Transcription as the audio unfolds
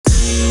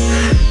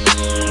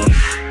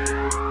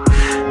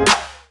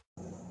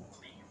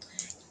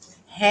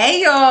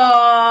Hey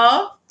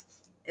y'all,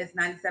 it's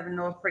 97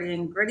 North Pretty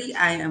and Gritty.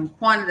 I am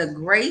Quanta the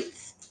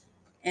Great,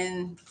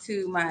 and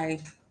to my,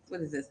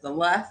 what is this, the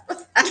left?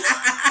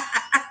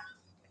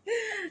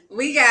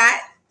 We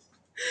got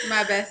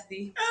my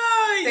bestie.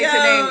 Oh, Say your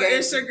name, yo, Gabe.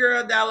 it's your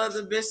girl, Dollar,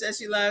 the bitch that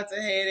she loves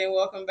to hate, and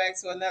welcome back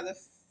to another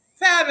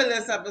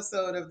fabulous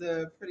episode of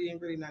the Pretty and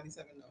Gritty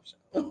 97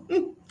 North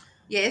Show.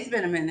 Yeah, it's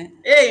been a minute.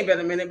 It ain't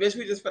been a minute, bitch.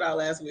 We just put out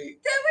last week.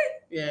 Did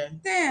Yeah. we?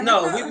 Damn.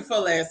 No, week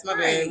before last. My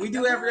Right. bad. We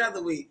do every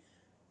other week.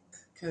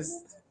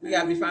 Because we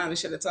got to be finding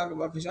shit to talk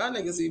about. Because y'all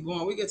niggas be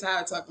born. We get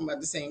tired of talking about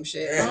the same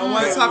shit. I don't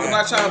want to talk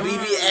about y'all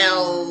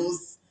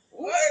BBLs.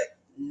 What?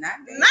 Not I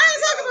ain't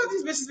talking about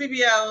these bitches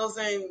BBLs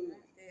and...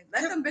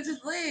 Let them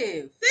bitches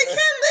live. They can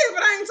live,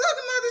 but I ain't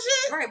talking about the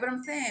shit. Right, but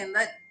I'm saying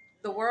let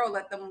the world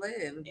let them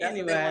live. If that's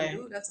Anyway, what they want to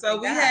do, that's so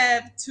what they we got.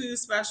 have two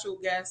special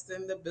guests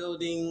in the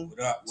building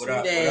What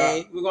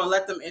today. up? We're gonna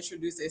let them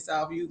introduce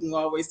themselves. You can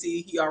always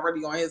see he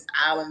already on his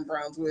island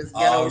browns with his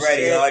ghetto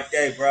Already shit. all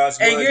day, bro. It's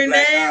And Woods your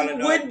Black name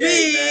Island all would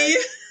day, be.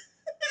 man.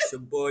 It's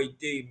your boy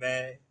D,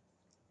 man.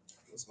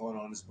 What's going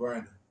on? It's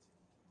Brandon.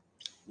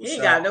 He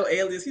ain't got no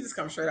alias. He just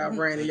comes straight out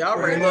Brandon. Y'all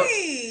ready?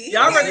 Hey.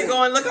 Y'all ready to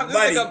go and look up this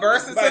Buddy, nigga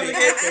birth buddy.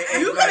 certificate? Hey,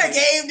 You could have buddy.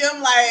 gave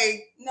them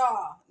like.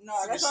 No,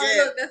 that's all.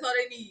 Shit. That's all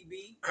they need,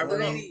 B. All right,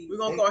 That's all they need. we're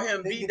gonna call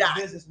him B Dot.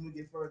 Business when we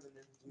get further.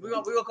 We're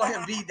gonna call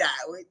him B Dot.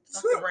 Wait,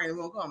 fuck the Brandon.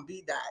 We're gonna call him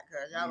B Dot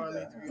because y'all don't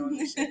need to be on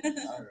this shit.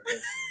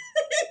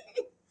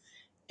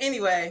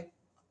 Anyway,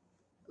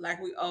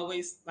 like we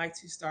always like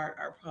to start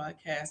our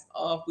podcast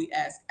off, we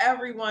ask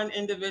everyone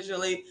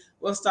individually.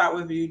 We'll start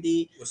with you,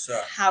 D. What's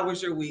up? How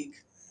was your week?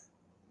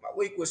 My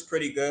week was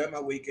pretty good.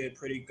 My weekend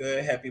pretty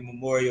good. Happy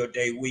Memorial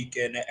Day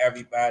weekend to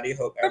everybody.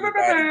 Hope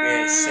everybody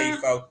being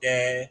safe out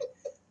there.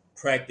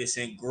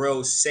 Practicing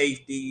grill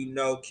safety,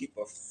 keep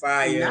a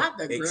fire Not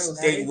the grill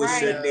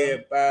extinguisher safety.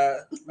 nearby.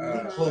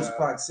 Close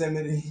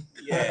proximity.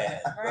 Yeah.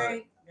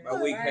 Right. My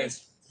week Right.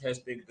 has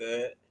been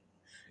good.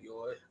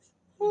 Yours?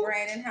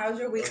 Brandon, how's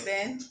your week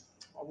been?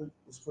 My week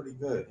was pretty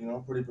good.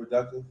 Pretty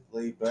productive,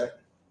 laid back,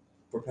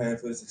 preparing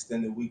for this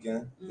extended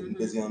weekend. Getting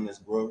busy on this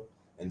grill,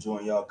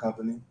 enjoying y'all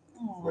company.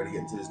 Ready to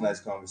get into this nice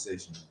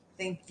conversation.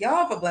 Thank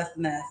y'all for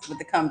blessing us with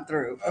the come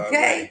through.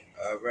 Okay.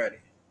 Already.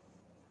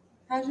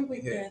 How's your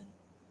week been,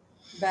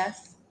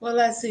 Bess? Well,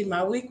 let's see.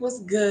 My week was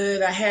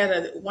good. I had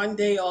a 1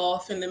 day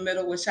off in the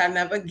middle, which I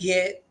never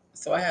get.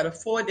 So I had a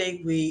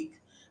 4-day week.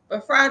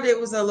 But Friday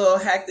was a little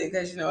hectic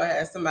because, I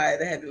had somebody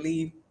that had to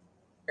leave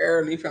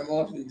early from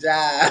off the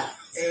job.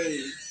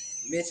 Hey,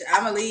 bitch,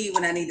 I'ma leave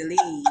when I need to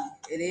leave.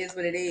 It is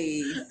what it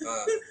is.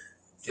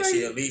 Did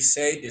she at least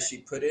say? Did she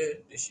put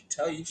it? Did she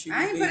tell you she was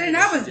I ain't put leaving, it in. or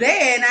I she was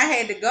there and I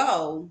had to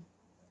go.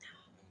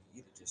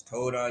 You just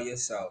told on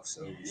yourself.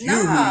 So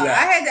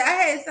I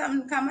had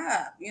something come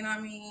up. You know what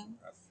I mean?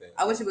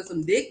 I wish it was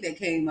some dick that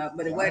came up,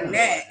 but it wasn't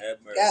that.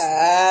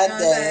 God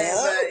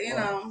But you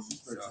know.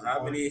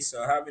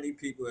 So how many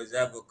people has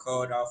ever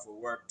called out for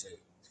work to?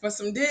 For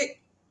some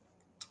dick.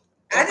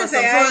 I just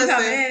say I ain't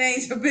coming in. It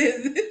ain't your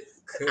business.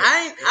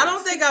 I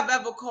don't think I've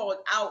ever called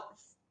out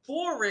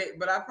for it,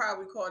 but I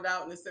probably called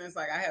out in the sense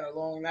like I had a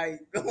long night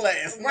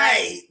last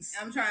night.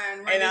 I'm trying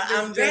to run and this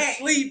I'm back. just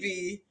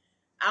sleepy.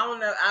 I don't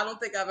know. I don't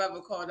think I've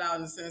ever called out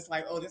in the sense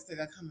like, oh, this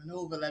nigga coming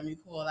over, let me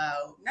call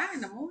out. Not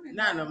in the morning.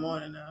 Not in the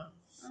morning, no.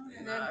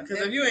 Because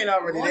Because if you ain't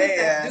already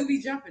there, do be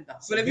jumping though.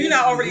 But if you're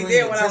not already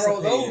there when I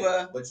rolled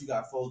over, but you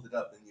got folded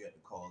up and you had to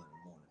call in the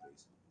morning,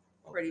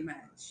 basically. Pretty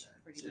much.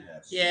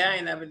 Yeah, I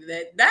ain't never did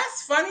that.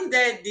 That's funny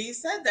that D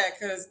said that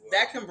because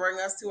that can bring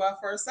us to our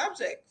first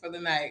subject for the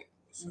night.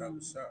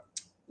 What's up?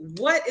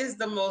 What is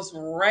the most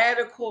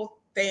radical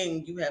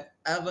thing you have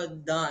ever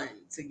done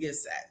to get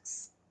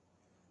sex?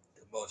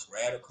 The most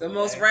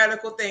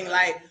radical thing.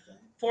 Like,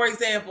 for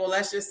example,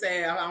 let's just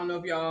say, I don't know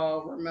if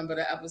y'all remember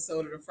the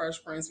episode of The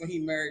Fresh Prince when he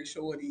married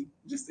Shorty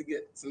just to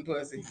get some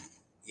pussy.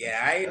 Yeah,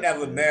 I ain't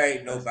never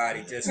married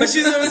nobody just. But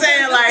you know what I'm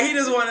saying? Like, he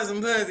just wanted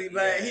some pussy,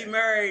 but he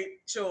married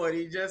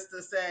Shorty just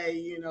to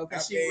say,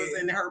 because she was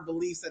in her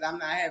beliefs that I'm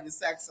not having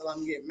sex till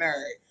I'm getting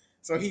married.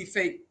 So he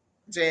faked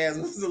Jazz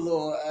was the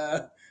little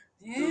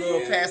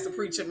pastor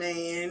preacher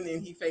man,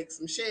 and he faked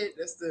some shit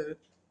just to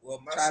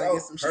try to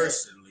get some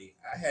personally,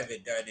 I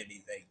haven't done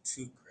anything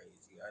too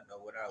crazy. I know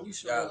when I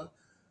was young,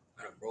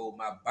 I done rolled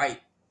my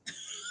bike.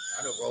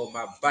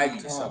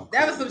 To something.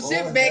 That was some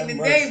shit back in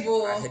the day,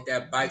 boy. I hit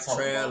that bike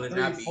trail and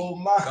I be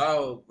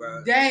gone,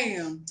 bro.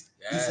 Damn.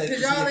 Yeah.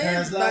 Because y'all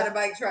is by the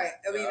bike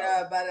track. I mean,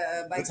 by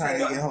the bike track.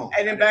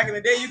 And then back in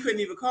the day, you couldn't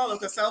even call them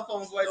because cell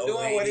phones wasn't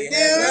doing what it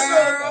did.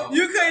 Girl.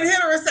 You couldn't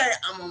hit her and say,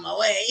 I'm on my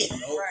way.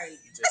 Nope. Right.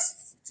 You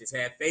just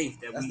had faith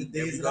that we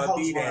gonna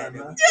be there.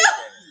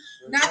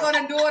 Knock on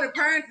the door, the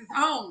parents is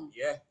home.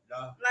 Yeah, no.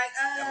 Like,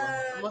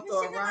 I'm gonna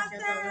throw a rock at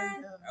the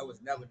window. I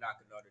was never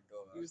knocking on the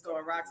door. You was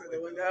throwing rocks at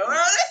the window.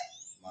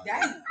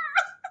 Damn.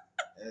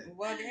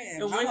 Well, damn.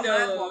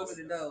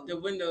 The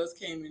windows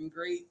came in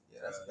great. Yeah,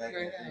 that's back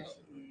in the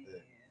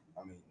day.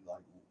 I mean, like,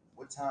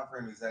 what time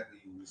frame exactly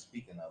you were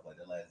speaking of? Like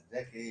the last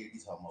decade? You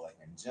talking about like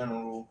in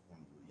general when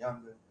you were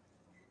younger?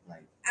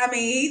 Like, I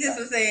mean, he just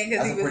was saying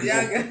because he that's a was pretty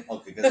younger.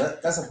 okay,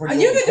 because that's a pretty.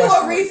 You open can do a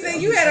question right recent. there.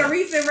 You had a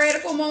recent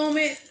radical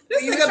moment.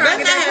 This You nigga was trying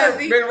to better get not that have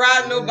pussy. been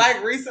riding no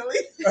bike recently.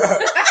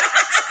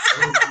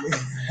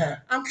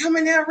 I'm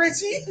coming now,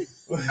 Richie.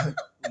 What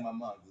my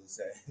mom would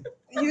say.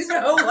 You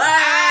know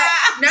why?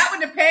 Not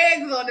with the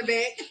pegs on the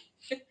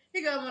back.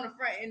 He got them on the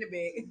front and the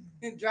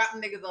back.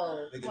 Dropping niggas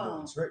off. They Come doing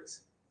on.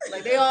 tricks.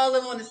 Like they all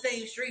live on the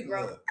same street,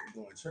 bro. Look,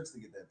 doing tricks to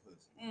get that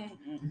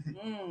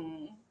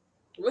pussy.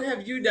 What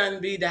have you done,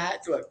 B Dot?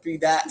 What B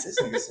Dot?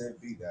 This nigga said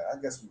beat that.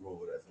 I guess we roll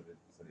with that for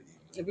the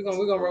evening.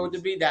 We're gonna roll with the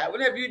B Dot.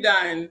 What have you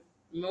done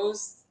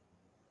most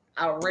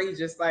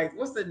outrageous? Like,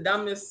 what's the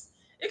dumbest?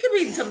 It could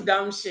be some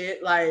dumb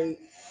shit. Like,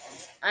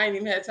 I ain't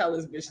even had to tell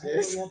this bitch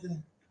this.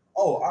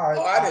 Oh, all right.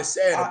 Oh, I done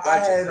said a I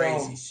bunch had, of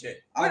crazy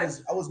shit. I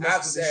was I've messing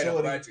with the said a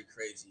shorty. bunch of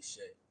crazy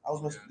shit. I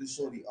was messing with the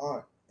shorty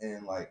aunt,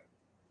 and like,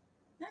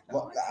 Not the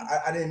well, auntie.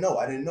 I didn't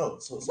know.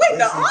 So Wait, the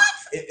basically,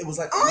 aunt? It was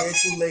like a year or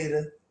two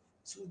later.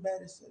 She was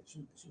bad as shit. She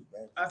was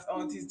bad. Us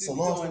aunties do So be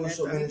long doing story that.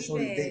 short, me though. and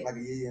shorty Yeah. date like a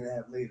year and a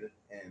half later,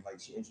 and like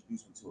she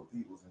introduced me to her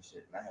peoples and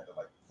shit, and I had to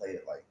like play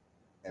it like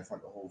in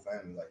front of the whole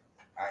family, like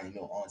I ain't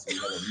know auntie,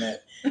 never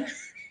met.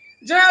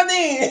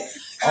 Geraldine.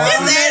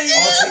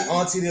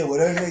 Auntie there with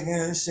her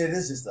nigga and shit.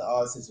 It's just an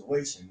odd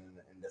situation,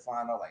 and to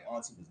find out like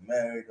auntie was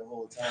married the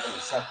whole time, they were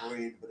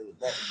separated, but it was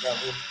back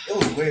together. It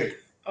was weird.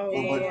 Oh,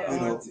 But, Yeah. you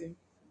know, auntie.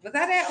 Was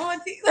I that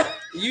auntie?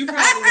 You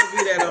probably would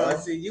be that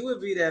auntie. You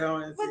would be that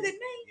auntie. Was it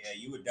me? Yeah,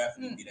 you would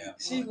definitely be that.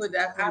 She would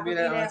I definitely would be be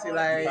that that auntie. auntie.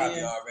 Like, You probably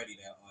yeah. already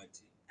that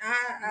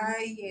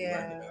auntie.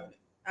 Yeah.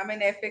 I'm in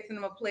there fixing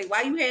him a plate.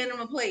 Why you handing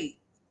him a plate?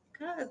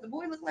 Cause the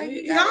boy look like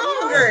he He got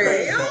hungry.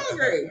 He You know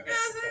hungry. what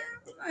I'm saying?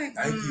 Like,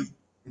 Thank you.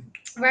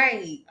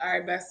 right. All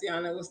right,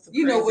 Bastiana, what's the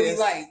You know what he craziest-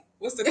 like.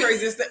 What's the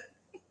craziest thing?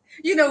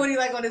 You know what he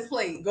like on his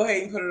plate. Go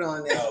ahead and put it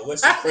on there.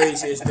 What's the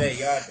craziest day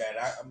y'all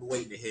got? I'm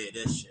waiting to hear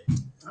this shit.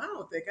 I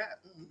don't think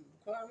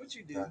Quan, what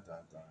you do? Dun, dun,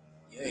 dun.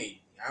 You ain't.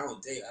 I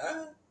don't think.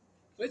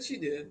 What you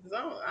do? 'Cause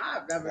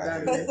I've never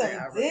done Put anything.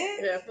 some dick?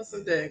 Yeah, put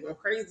some dick. What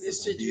craziest Put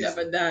some shit you dick.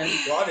 ever done?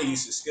 Guarda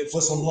used to skip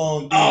For school. some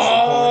long days.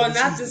 Oh, She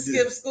not to used do.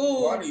 skip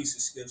school. Guarda used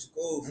to skip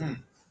school for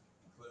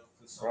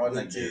some Broad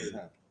good neck jig. days,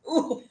 huh?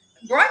 Ooh,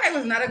 Broadneck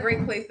was not a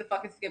great place to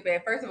fucking skip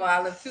at. First of all,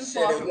 I live too Shit,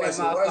 far it from that was.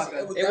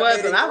 motherfucker. It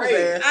was when I was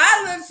there.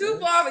 I live too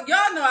far.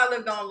 Y'all know I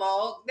lived on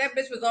Log. That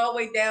bitch was all the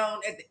way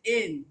down at the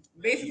end.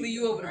 Basically,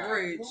 you over the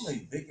bridge. How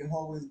many vacant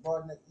hallways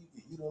Broad Neck you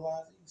can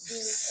utilize? You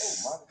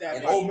serious? Oh my That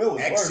God. bitch- Old Mill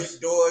was Exit worse.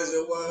 doors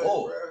it was.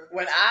 Whoa. Bro.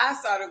 when I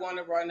started going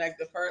to Broadneck,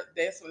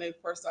 that's when they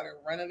first started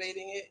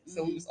renovating it.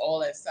 So we was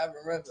all at Seven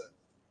River.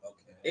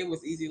 Okay. It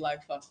was easy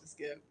like fuck to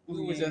skip.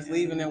 We was just Yeah.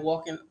 leaving and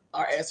walking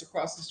our ass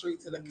across the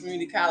street to the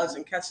community college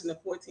and catching the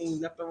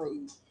 14 up the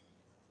road.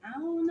 I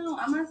don't know.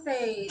 I'm gonna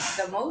say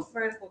the most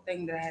vertical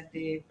thing that I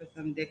did for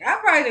some dick. I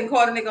probably didn't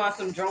call the nigga on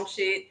some drunk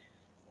shit.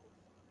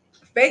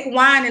 Fake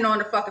whining on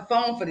the fucking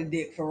phone for the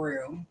dick for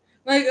real.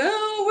 Like,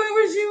 oh, where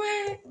was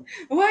you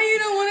at? Why you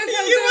don't want to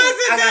come?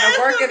 I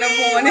gotta work in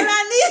the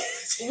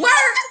morning.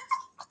 Work?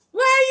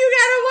 Why you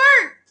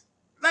gotta work?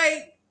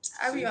 Like,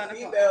 I be on the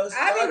phone. Females,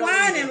 I y'all be don't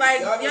whining even- like,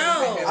 y'all don't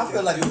even yo. have I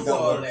feel like to you do done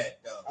all worse. that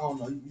though. I don't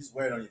know. You just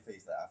wear it on your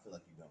face that I feel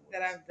like you done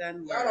That worse. I've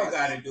done. Y'all don't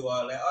gotta do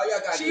all that. All y'all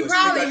gotta She do is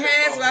probably pick up the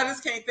has, phone. but I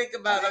just can't think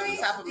about it off the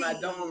top of my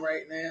dome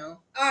right now.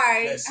 All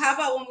right. Listen. How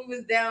about when we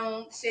was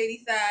down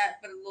Shady Side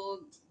for the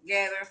little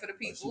gathering for the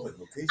But she people? put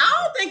location. I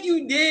don't think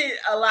you did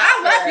a lot. I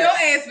for left that. your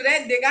ass for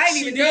that dick. I didn't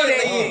She even did know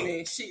that leave dick.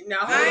 me. She now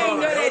I hold didn't on.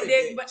 know that the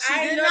dick, dick. but She I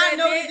did didn't know not that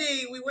know dick the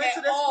D. We went at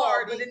to this all.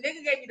 party. But the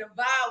nigga gave me the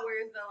vibe,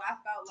 whereas though I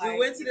felt like We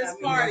went to you know this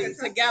what I mean?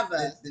 party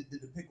together.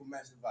 Did the pickle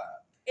match the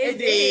vibe? It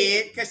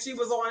did because she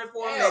was on it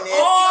for a Hell, minute.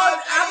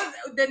 I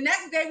was the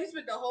next day. We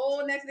spent the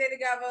whole next day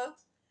together.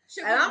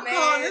 Shit And was I'm mad.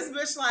 calling this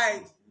bitch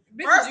like,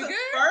 Bitch, you good?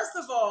 first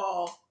of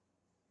all,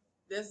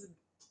 this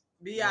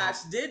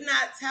biatch did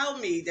not tell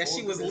me that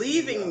she was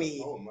leaving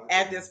me Oh, my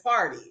at goodness. this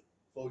party.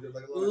 Fold it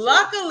like a little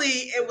Luckily,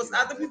 it was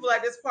other people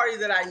at this party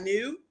that I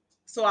knew,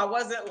 so I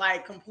wasn't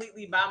like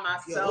completely by Yo,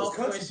 myself those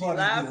when country she parties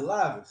left.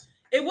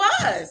 be the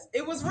livest.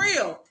 It was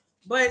real.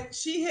 But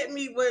she hit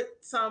me with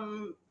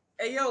some,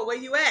 hey yo, where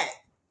you at?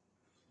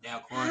 Now,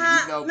 Quan,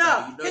 Huh? you know, No,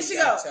 buddy, you know here you she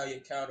gotta go. tell your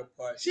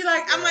counterpart. She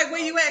like, I'm like, where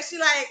you at? She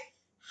like,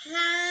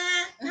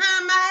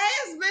 huh, my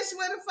ass, bitch,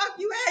 where the fuck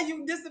you at?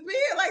 You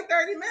disappeared like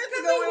 30 minutes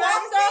Because ago. we and I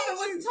walked ain't off seen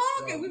and you. was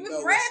talking. Yo, We you was know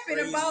what's rapping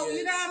crazy about, is,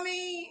 you know what I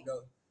mean? You know,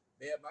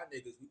 man, my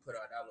niggas, we put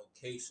out our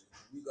location.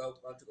 We go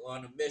about to go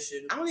on a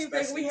mission. I don't even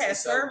think we especially had to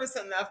some- service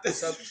enough to,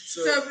 some-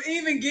 to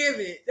even give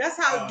it. That's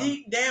how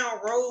deep down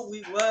road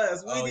we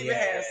was. We Oh, didn't even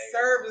yeah, have yeah.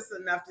 service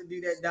enough to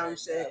do that dumb Yeah,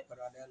 shit. put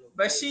out that little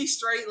But location. she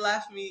straight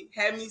left me,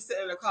 had me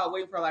sitting in the car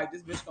waiting for her, like,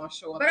 this bitch gonna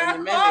show up But in I a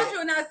called minute.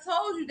 you and I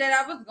told you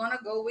that I was gonna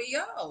go with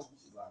yo.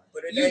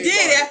 But it You ain't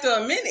did about after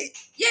a minute.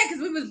 Yeah,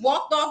 because we was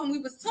walked off and we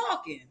was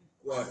talking.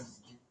 what?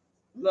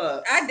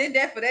 Look. I did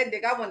that for that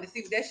dick. I wanted to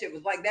see what that shit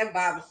was like. That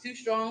vibe was too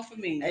strong for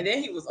me. And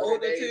then he was But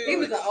older they- too. He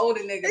was an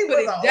older nigga. He Put was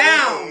it an older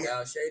down. nigga.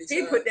 Down Shady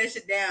He Side? put that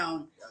shit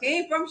down. He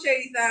ain't from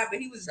Shady Side, but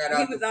he was Shout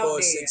he out was to out there.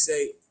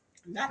 468.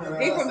 Not the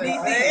He from boss.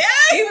 DC.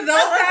 Yeah. He was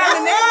old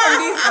time. The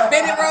nigga from DC,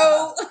 Bennett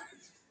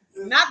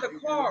Road. Not the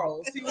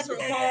Corals. He was from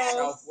Corals.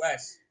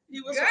 Southwest. He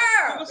was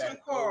Girl. from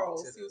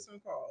Corals. He was from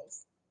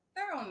Corals.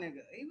 Thorough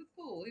nigga. He was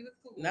cool.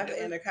 Not the It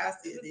was-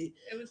 Anacostia. It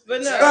was,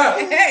 But no.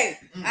 Hey,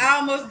 I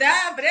almost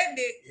died for that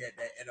dick. Yeah,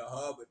 that in a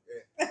harbor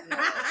there.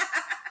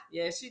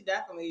 Yeah, she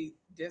definitely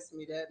dissed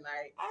me that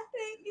night. I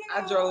think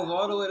I drove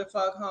all the way the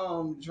fuck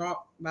home drunk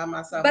by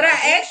myself. But I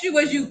asked you,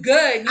 was you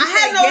good? You I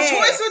had said no yeah.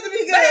 choice but to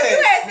be good. But if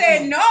you had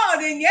said no,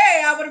 then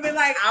yeah, I would have been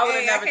like, I would've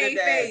hey, never I can't did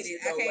that. fade it. You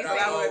I know can't what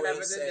fade I would it. have never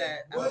always did say, that.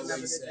 I would always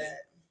never did say, that.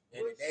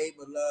 in the name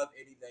of love,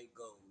 anything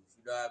goes.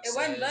 You know what I'm It saying?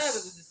 wasn't love,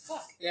 it was just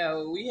fuck.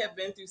 Yo, we have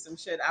been through some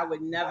shit. I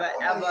would never,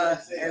 ever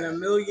in a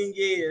million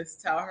years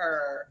tell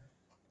her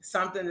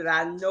something that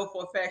I know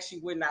for a fact she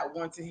would not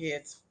want to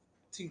hear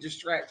to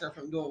distract her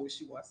from doing what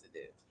she wants to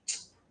do.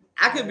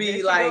 I could be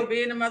There like, she go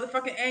being a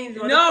motherfucking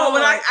angel. no,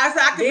 but I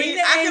said I could Being be,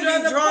 the I could angel of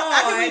be the drunk.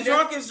 I could be pod.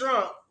 drunk as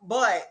drunk,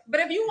 but But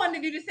if you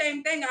wanted to do the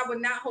same thing, I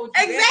would not hold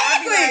you exactly, back.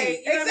 I'd be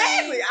like, you know what I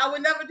exactly. mean? I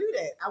would never do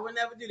that. I would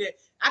never do that.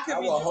 I could I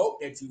be. would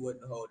hope that you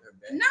wouldn't hold her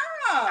back. No.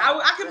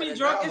 I could be Better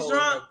drunk not as hold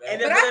drunk, her back. and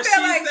But then I what feel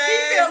she like said,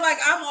 she feel like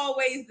I'm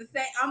always the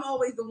same. I'm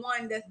always the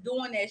one that's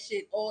doing that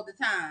shit all the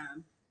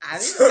time. I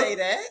didn't say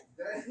that.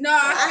 No,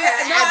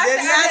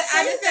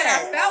 I just said I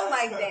that. felt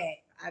like that.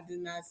 I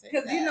did not say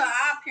Because that. you know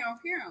I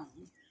pum.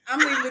 I'm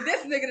leaving with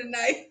this nigga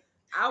tonight.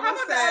 I How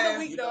was about the other saying,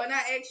 week though? And I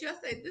asked you, I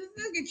said, this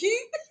nigga cute.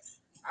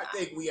 I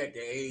think we at the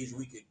age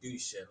we could do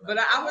shit. Like but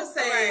I would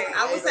say, Right.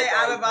 I would Ain't say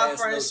out nobody of our pass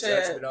no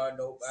friendship, judgment on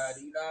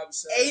nobody. You know what I'm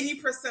saying?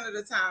 80% of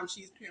the time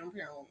she's pum.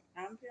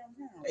 I'm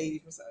pum.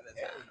 80% of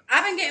the time.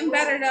 I've been getting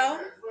better though.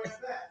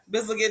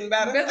 Bizzle getting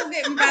better. Bizzle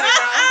getting better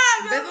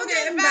though. Bizzle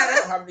getting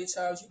better. How many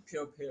times you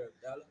pum,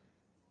 Dollar?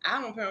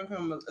 I don't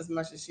pum as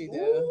much as she do.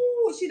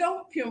 Ooh, she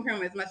don't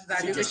pum as much as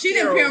I She do. just She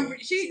didn't pum. pum.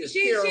 She just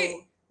She.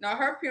 pum. No,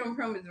 her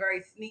pum is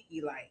very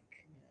sneaky like.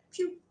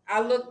 I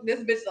look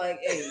this bitch like,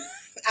 hey,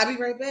 I'll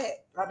be right back.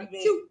 I'll be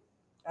back.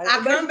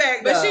 I come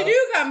back But though. she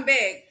do come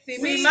back. See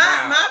me, See, my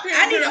pum.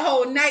 I need a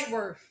whole night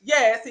worth.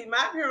 Yeah, see, my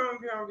pum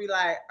be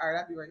like, all right,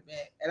 I'll be right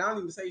back, and I don't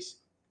even say shit.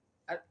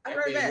 I'll be That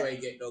right means you back.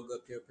 ain't getting no good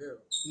pum.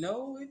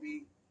 No, it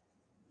be.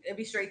 It'd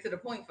be straight to the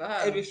point for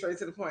her. It'd be straight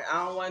to the point.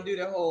 I don't want to do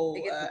the whole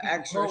It gets the people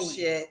extra going.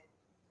 shit.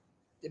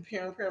 The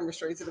pum was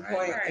straight to the Right,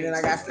 point, right. and then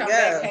I got to Come go.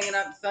 back hanging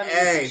up Sundays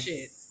Hey, and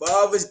shit.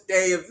 Father's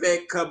Day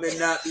event coming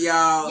up,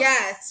 y'all.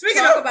 Yes.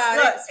 Speaking Talk of about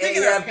look, it.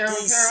 speaking of pum,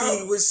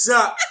 AFDC, what's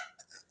up?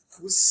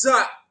 What's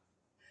up?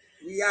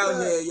 We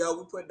out here, yo.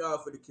 We putting on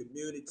for the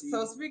community.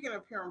 so speaking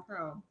of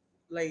pum,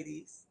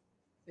 ladies,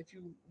 if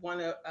you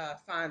want to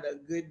find a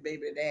good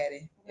baby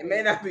daddy, it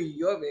may not be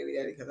your baby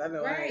daddy because I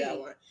know I ain't got Right.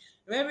 one.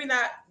 Maybe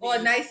not. Or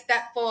a nice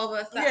stepfather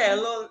or something. Yeah, a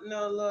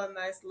little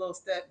nice little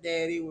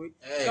stepdaddy.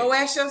 Hey. Go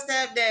ask your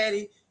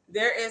stepdaddy.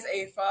 There is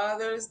a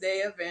Father's Day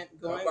event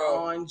going Come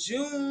on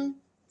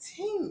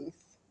Juneteenth.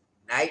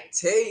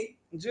 19.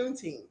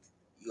 Juneteenth.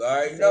 You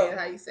already Say it know.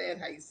 how you say it.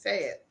 How you say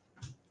it.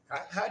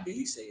 How do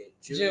you say it?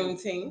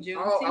 Juneteenth.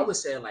 Oh, I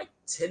was saying like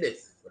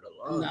 10th for the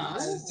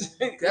longest.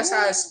 No, That's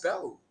how it's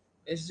spelled.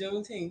 it's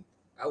Juneteenth.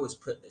 I was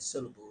putting the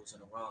syllables in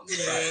the wrong Yeah.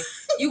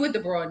 spot. You with the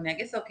broad neck.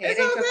 It's okay. It's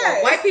It ain't your okay.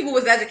 fault. White people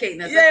was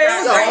educating us. Yeah,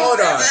 That's it's Yo, right. hold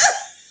on.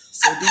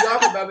 So do y'all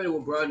remember that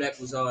when Broadneck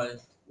was on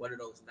one of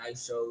those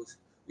nice shows?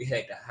 We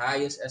had the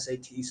highest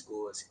SAT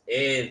scores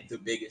and the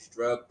biggest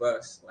drug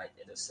bust, like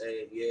in the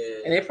same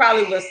year. And it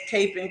probably was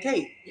Cape and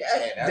Cape. Yeah,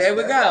 that's There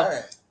we that's go.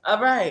 right.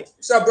 All right.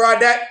 What's up,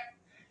 Broadneck?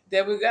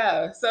 There we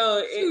go. So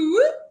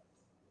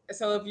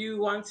if you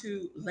want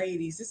to,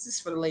 ladies, this is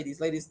for the ladies.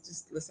 Ladies,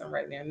 just listen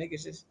right now.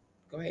 Niggas, just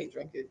go ahead,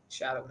 drink a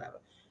shot or whatever.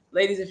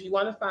 Ladies, if you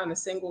want to find a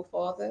single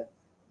father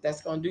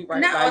that's gonna do right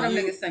Not by all them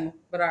you, niggas single,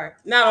 but all right.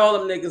 not all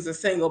them niggas are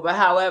single, but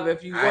however,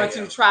 if you I want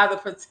to am. try the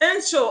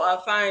potential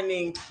of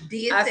finding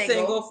D a is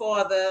single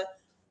father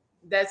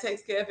that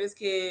takes care of his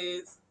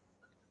kids,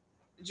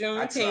 I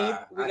Juneteenth,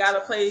 try. we I got a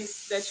try.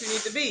 place that you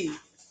need to be.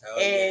 Hell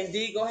And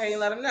yeah. D, go ahead and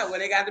let them know where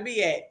they got to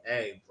be at.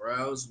 Hey,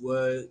 Browns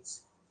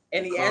Woods.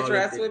 And the Call it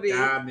address the would be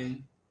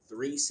Diamond,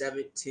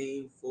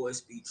 317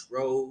 Forest Beach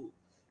Road.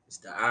 It's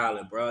the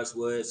island, Browns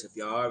Woods. If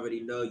y'all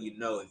already know, you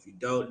know. If you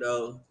don't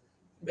know,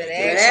 Better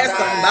ask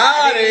somebody.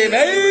 somebody, give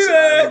us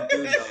somebody baby.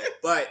 who do know.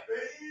 But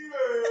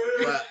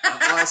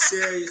in all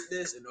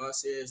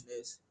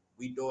seriousness,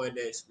 we doing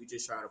this. We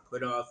just trying to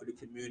put on for the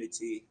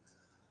community.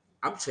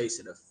 I'm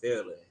chasing a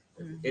feeling.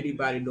 If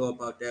anybody know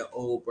about that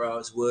old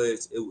Browns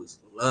Woods, it was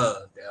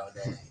love down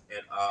there.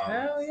 And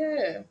Hell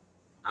yeah.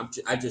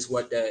 I just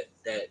want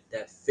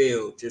that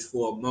feel just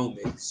for a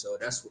moment. So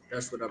that's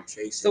what I'm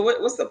chasing. So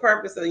what's the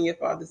purpose of your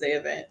Father's Day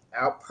event?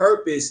 Our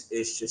purpose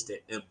is just to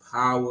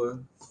empower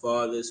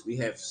fathers. We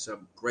have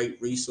some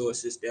great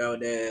resources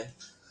down there.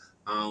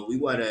 We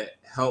want to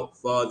help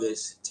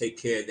fathers take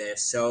care of their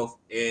self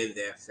and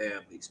their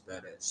families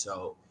better.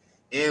 So,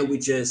 and we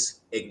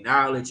just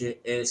acknowledging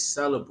and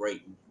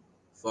celebrating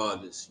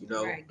fathers. You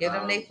know, Right. Give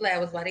them their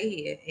flowers while they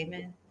here.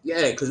 Amen.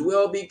 yeah, because we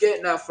all be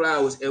getting our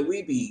flowers and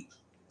we be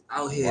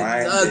out here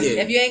Right. thugging.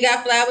 If you ain't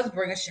got flowers,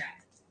 bring a shot.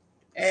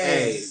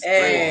 Hey.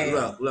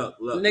 look.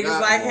 Niggas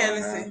Y'all- like Come on,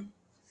 Hennessy. man.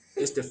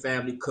 It's the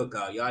family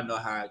cookout. Y'all know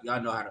how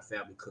the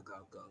family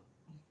cookout go.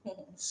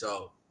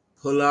 So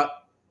pull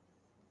up,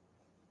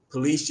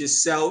 police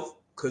yourself,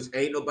 cause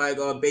ain't nobody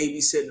gonna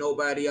babysit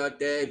nobody out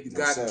there. If you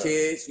got sir.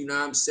 kids, you know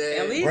what I'm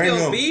saying. And leave Bring your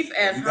them. beef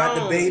at You home.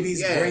 got the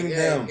babies, bring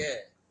them.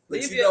 But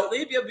Leave you know,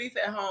 your beef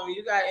at home.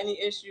 You got any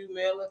issue,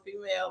 male or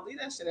female, leave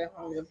that shit at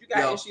home. If you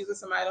got issues with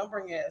somebody, don't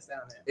bring your ass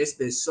down there. it's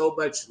been so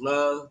much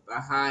love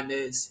behind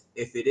this.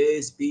 If it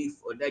is beef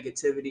or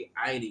negativity,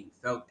 I ain't even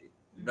felt it.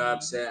 You know what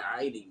I'm saying?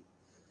 I ain't even.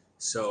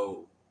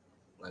 So,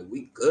 like,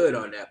 we good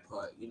on that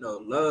part. You know,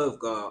 love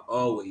gonna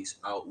always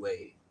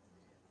outweigh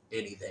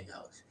anything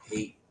else.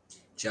 Hate,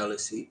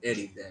 jealousy,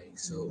 anything.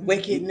 So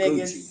Wicked we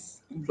niggas.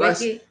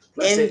 Plus, Wicked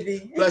plus,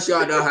 envy. plus,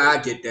 y'all know how I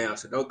get down,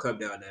 so don't come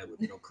down there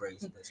with no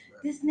craziness, bro.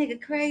 This nigga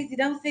crazy.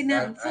 Don't say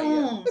nothing to I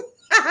him.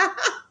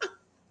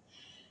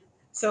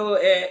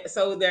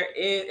 So there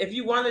is. If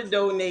you want to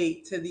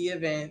donate to the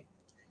event,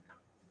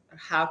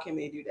 how can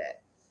they do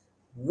that?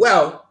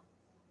 Well,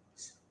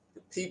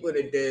 the people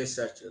that did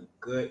such a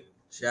good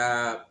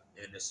job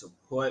and the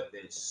support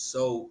been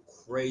so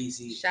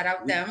crazy. Shout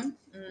out them.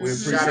 We Mhm.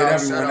 appreciate everyone,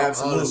 Shout out all the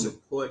absolutely.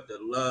 support, the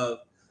love.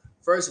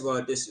 First of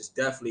all, this has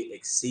definitely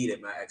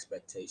exceeded my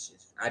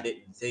expectations. I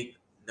didn't think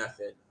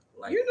nothing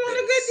like You're doing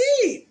this. a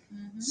good deed.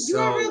 Mm-hmm.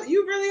 So,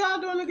 You really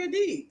are doing a good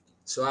deed.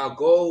 so our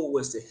goal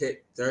was to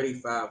hit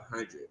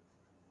 3,500.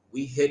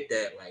 We hit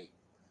that like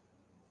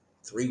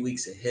 3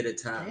 weeks ahead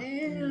of time.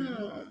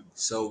 Damn.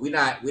 So we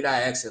not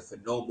asking for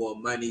no more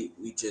money.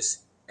 We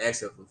just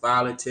asking for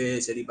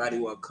volunteers. Anybody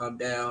want to come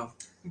down?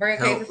 Bring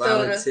Help cake soda.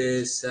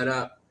 volunteers set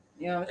up.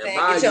 You know what I'm And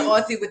saying? Get your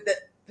mind auntie with the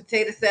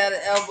potato salad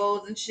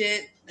elbows and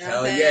shit. You know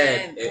Hell what I'm yeah!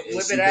 saying? And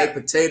Whip she it make up.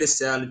 potato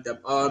salad. Them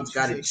arms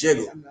got to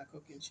jiggle. I'm not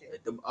cooking shit.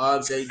 If them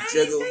arms ain't I ain't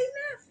jiggle, say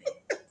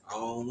nothing. I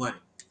don't want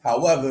it.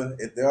 However,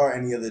 if there are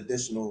any other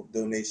additional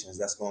donations,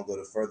 that's going to go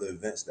to further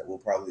events that we'll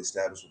probably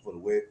establish before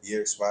the year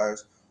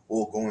expires,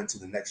 or go into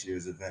the next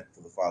year's event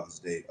for the Father's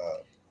Day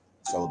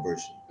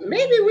celebration.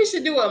 Maybe we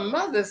should do a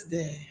Mother's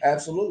Day.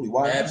 Absolutely.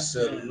 Why not?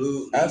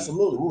 Absolutely.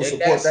 Absolutely. We'll And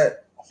support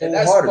that And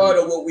that's wholeheartedly. part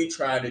of what we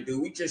try to do.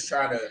 We just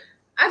try to.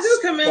 I do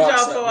commend Spark y'all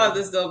something.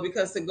 fathers though,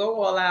 because to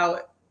go all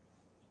out,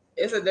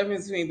 it's a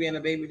difference between being a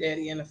baby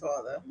daddy and a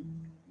father.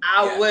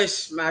 I Yeah.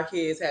 wish my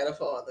kids had a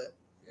father.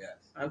 Yes.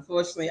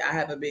 Unfortunately, I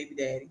have a baby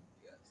daddy.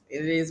 Yes.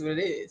 It is what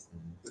it is.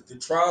 But the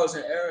trials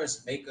and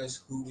errors make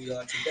us who we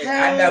are today.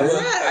 Hell I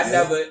yeah.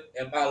 never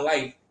in my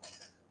life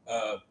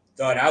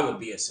thought I would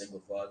be a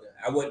single father.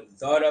 I wouldn't have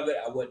thought of it.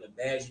 I wouldn't have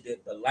imagined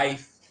it. But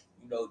life,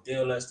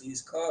 deal us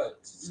these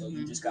cards. So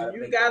you just gotta.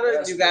 You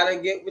gotta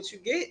get what you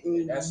get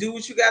and do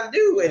what you gotta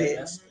do with it.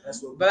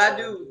 That's what. But I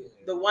do.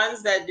 The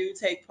ones that do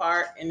take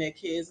part in their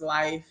kids'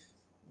 life,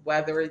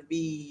 whether it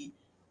be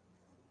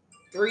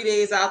 3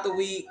 days out the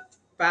week,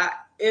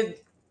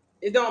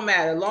 it don't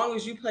matter. As long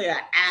as you play an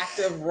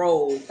active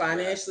role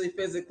financially,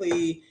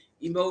 physically,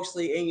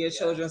 emotionally in your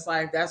children's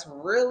life, that's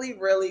really,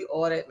 really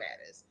all that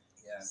matters.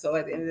 Yeah. So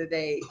at the end of the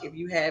day, if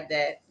you have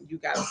that, you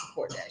gotta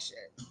support that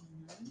shit.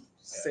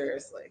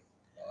 Seriously.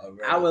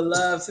 I would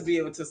love to be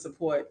able to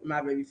support my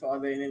baby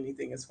father in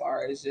anything as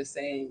far as just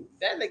saying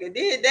that nigga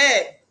did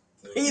that.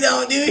 He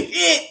don't do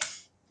shit.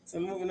 So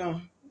moving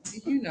on.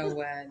 You know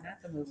what?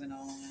 Not to moving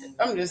on.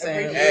 I'm just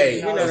saying. Hey,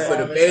 you know for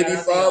the that. baby Shout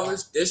out to y'all.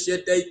 fathers, this your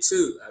day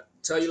too. I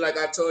tell you, like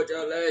I told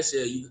y'all last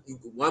year, you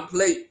one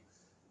plate.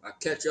 I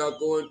catch y'all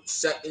going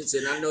seconds,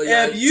 and I know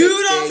y'all. If you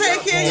don't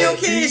take care of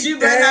your kids, you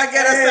better not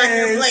get a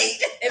second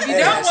plate. If you Hey,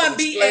 don't some want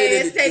beat explaining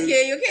ass, to take do.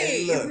 care of your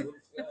Hey, kids. look.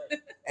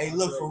 Hey,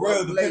 look, for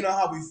real, depending on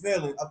how we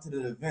feeling up to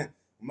the event,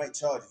 we might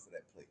charge you for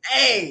that plate.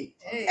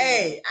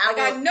 Hey,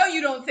 I know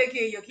you don't take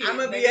care of your kids. I'm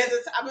gonna be nigga. at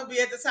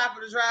the top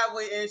of the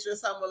driveway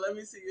entrance. I'm gonna let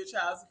me see your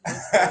child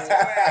support.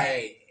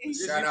 Hey, Did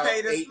shout you out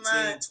pay this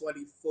month?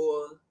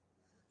 1824.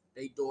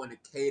 They doing the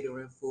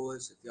catering for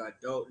us. If y'all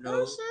don't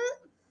know,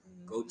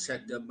 go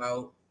check them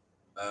out.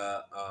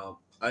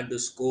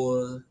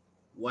 Underscore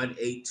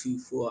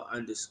 1824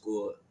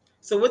 underscore.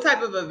 So, what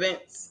type of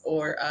events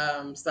or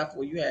stuff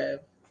will you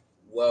have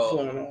Well,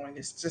 going on?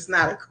 It's just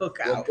not a well,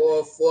 cookout.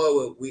 going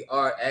forward, we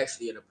are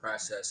actually in the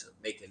process of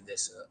making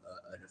this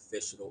an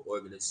official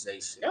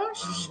organization. Oh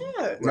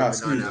shit! No,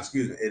 Working on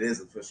excuse me. It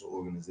is official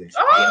organization.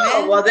 Oh,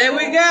 Amen. well, there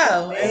we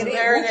go. There And it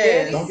there is. it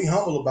is. Don't be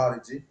humble about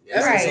it, G.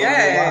 Yes, Right. it's It's on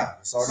already Yeah. live.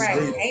 It's already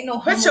Right. legal. Ain't no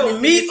Put your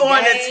humbleness meat in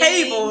on this the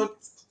game. table.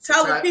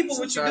 Tell the people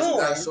what you're Sometimes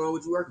you gotta doing. show them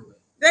what you're working with.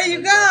 There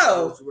you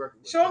go.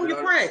 Show 'em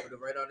your print. Put it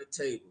right on the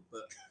table.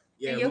 But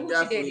yeah, And your we hoochie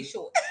daddy definitely,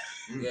 short.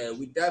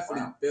 we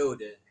definitely Wow.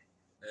 building.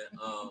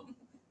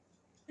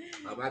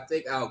 And I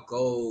think our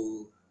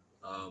goal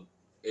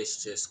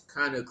is just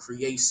kind of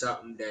create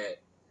something that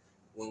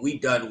when we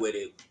done with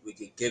it, we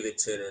can give it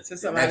to the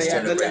somebody next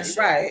after that, generation,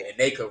 right. and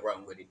they can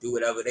run with it, do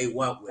whatever they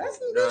want with That's it.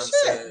 some You know good what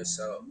I'm shit. saying?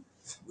 So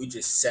we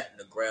just setting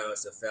the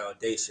grounds, the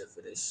foundation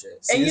for this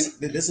shit. See,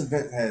 And this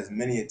event has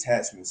many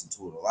attachments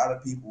to it. A lot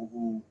of people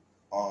who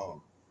are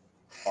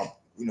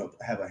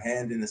have a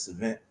hand in this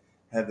event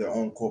have their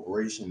own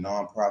corporation,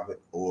 nonprofit,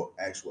 or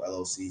actual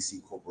LLC, C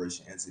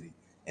corporation entity,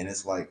 And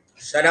it's like,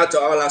 shout out to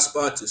all our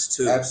sponsors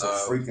too.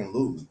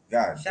 absolutely.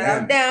 God Shout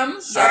out damn. them.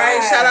 All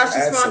right, shout out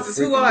your sponsors.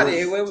 Who are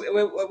they?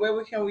 Absolutely.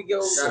 Where can we go?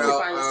 Shout to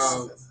out find your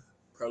sponsors?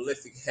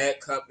 Prolific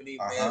Hat Company,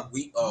 man.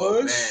 We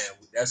Bush. man,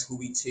 that's who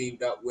we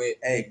teamed up with.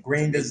 Hey,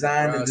 Green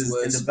Design and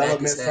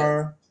Development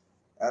Firm.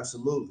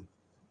 Absolutely.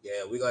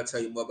 Yeah, we're gonna tell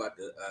you more about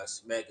the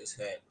Smackers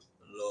hat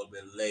a little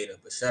bit later.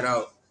 But shout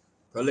out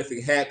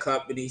Prolific Hat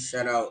Company.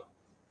 Shout out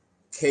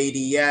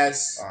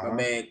KDS, my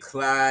man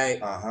Clyde.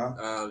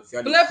 If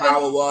y'all need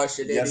power wash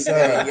and anything,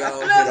 yo,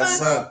 hit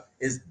us up.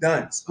 It's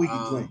done. Squeaky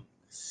clean.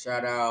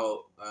 Shout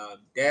out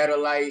Data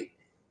Light.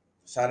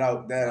 Shout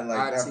out Data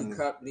Light. IT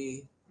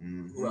Company.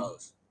 Who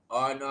else?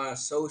 R&R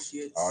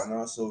Associates.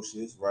 R&R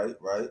Associates, right.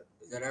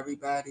 Is that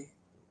everybody?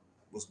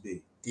 What's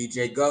big?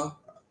 DJ Go.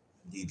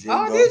 DJ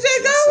Go. Go.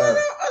 DJ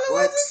Go.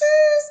 What?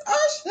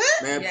 Oh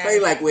shit. Man, play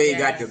like we ain't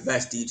got the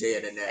best DJ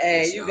in the net.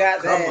 Hey, you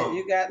got that. Come on.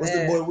 You got What's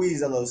that. the Boy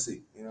Weeds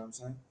LLC? You know what I'm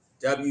saying?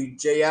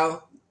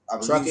 WJL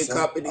Trucking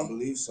Company. I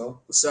believe so.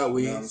 What's up,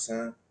 Weeds? You know what I'm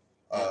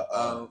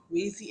saying?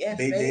 Weezy F.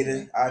 Big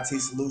Data IT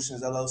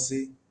Solutions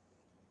LLC.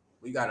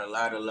 We got a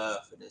lot of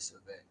love for this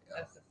event. Yo.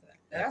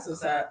 That's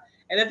what's up.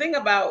 And the thing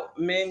about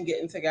men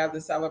getting together,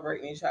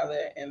 celebrating each other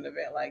in an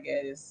event like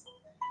that is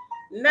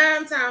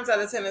 9 times out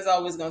of 10 is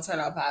always going to turn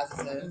out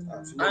positive.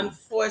 Absolutely.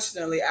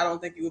 Unfortunately, I don't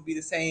think it would be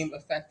the same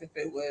effect if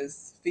it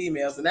was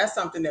females, and that's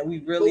something that we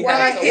really But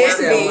have why to can't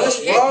work it on. be? What's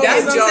wrong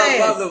That's with what I'm y'all, saying.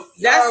 mother?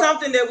 That's Y'all-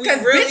 something that we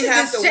 'cause really bitches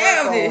have is to work on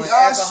childish. Y'all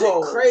as a shit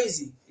whole.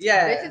 crazy.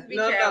 Yeah, Bitches be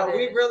no, we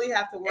childish. really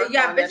have to work You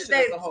got on that bitches shit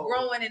as a that's whole.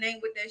 growing and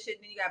ain't with that shit.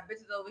 Then you got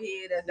bitches over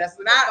here That's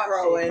with not the fuck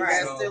growing. shit.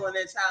 That's Right. still in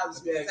their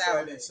childish Okay,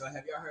 mentality. so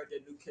have y'all heard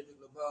that new Kendrick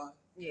Lamar?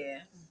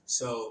 Yeah.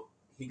 So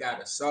he got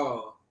a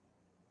song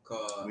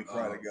called We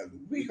cry together.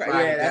 We Cry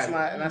cry. Yeah, that's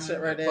Together. my shit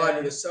right Part of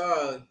there. the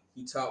song,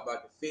 he talked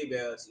about the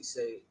females. He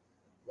said,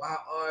 "Why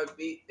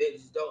R&B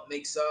bitches don't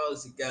make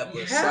songs together?"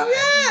 or Hell something.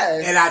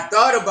 yes. And I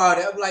thought about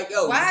it. I'm like,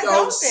 yo, Why you don't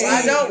don't they? see.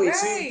 Why don't we?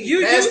 Right.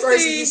 You last do person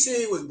see- you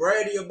see was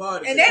Brandy and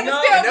Monica. And they was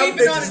No, still and them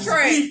beefing on bitches the was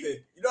track.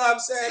 beefing. You know what I'm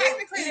saying?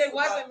 Technically, beefing it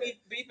wasn't about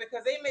me beef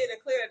because they made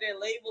it clear that their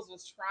labels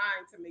was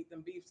trying to make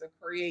them beef to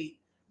create.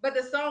 But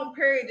the song,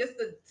 period, just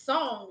the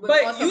song. Was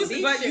on But some you,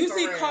 beef but shit you for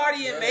see real.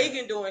 Cardi and Yeah.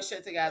 Megan doing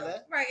shit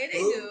together. Right, and they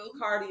Who? do.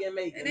 Cardi and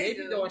Megan, And they they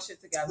be do. doing shit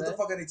What together. the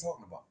fuck are they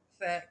talking about?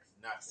 Sex.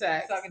 Not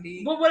Sex. Sucking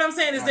D. But what I'm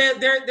saying is they're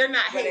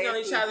not But hating they on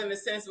each other in the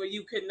sense where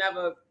you could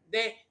never.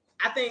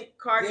 I think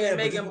Cardi Yeah, and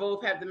but Megan you-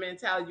 both have the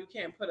mentality you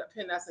can't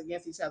pin us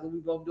against each other. We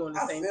both doing the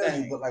I same feel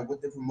thing. you, but like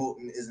what they're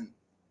promoting isn't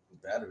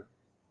better.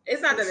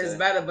 It's not per that it's se.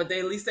 better, but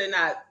at least they're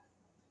not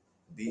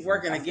Beefing.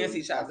 working I feel against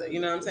you. each other. You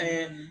know what I'm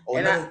saying? Oh,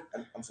 And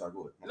I'm sorry,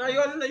 go ahead. No,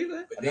 you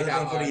good. But they Another not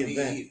thing for the R&B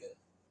event. either.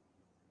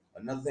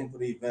 Another thing for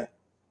the event,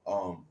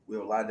 we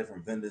have a lot of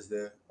different vendors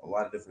there, a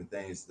lot of different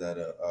things that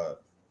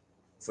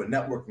for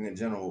networking in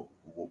general,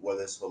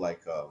 whether it's for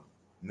like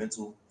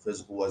mental,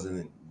 physical,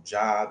 wasn't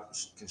job,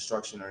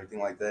 construction, or anything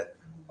like that,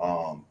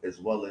 as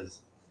well as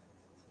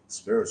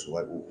spiritual.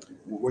 Like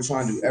we're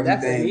trying to do Definitely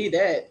everything need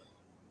that.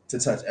 to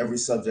touch every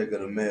subject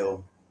of the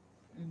male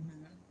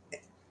Mm-hmm.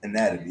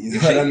 anatomy.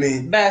 You know what I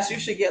mean? Bash, you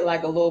should get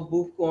like a little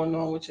booth going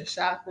on with your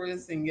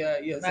chakras and your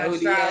My zodiac.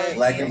 astrology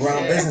Black and brown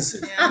shit.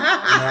 businesses. Yeah. You know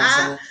what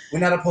I'm saying? We're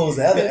not opposed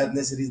to other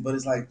ethnicities, but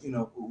it's like, we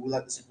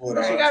like to support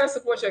But you our. gotta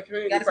support your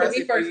community. Gotta put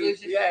me first,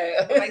 Lucius.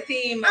 Yeah. My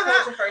team, my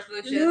culture first,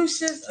 Lucius.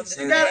 Lucius, Of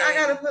the I day.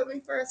 gotta put me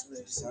first, Just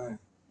Lucius. saying.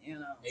 You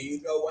know. And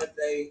you know one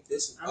thing,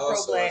 this is I'm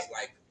also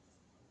pro-black.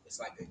 it's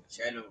like a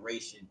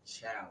generation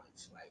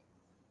challenge. Like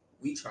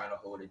we trying to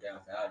hold it down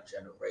for our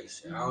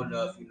generation. I don't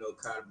know if you know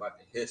kind of about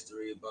the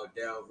history about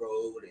Down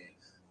Road and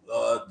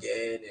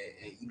Logan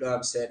and you know what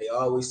I'm saying. They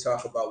always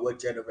talk about what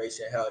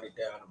generation held it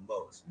down the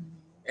most.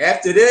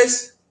 After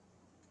this,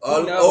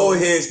 all the knows? old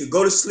heads could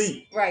go to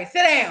sleep. Right,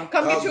 sit down.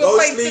 Come get you Go a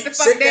plate. sleep, Sit the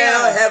fuck sit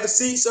down. down, have a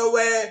seat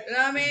somewhere. You know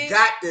what I mean?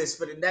 Got this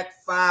for the next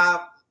 5,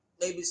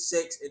 maybe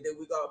 6, and then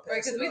we gonna Right,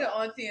 pass because it we the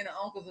on. auntie and the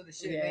uncles of the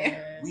shit, man.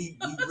 Yeah. We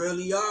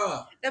really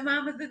are. The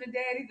mamas and the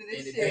daddies of And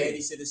this the shit.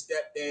 daddies and the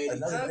stepdaddies,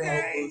 Another and the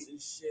thing- uncles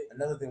and shit.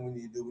 Another thing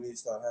we need to do, we need to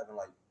start having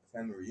like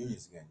family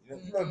reunions again. You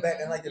remember back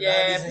in like the Yeah,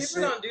 90s and people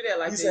shit? don't do that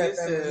like we used they to have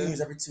used family to.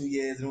 reunions every 2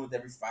 years and it was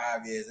every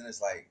 5 years, and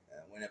it's like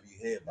whenever you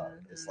hear about it,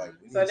 it's like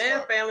we need So to then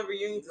start. family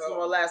reunions is more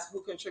or less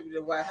who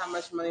contributed what, how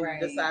much money Right.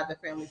 this side of the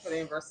family put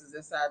in versus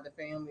this side of the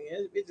family.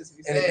 It just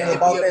be And the Yeah, thing it'd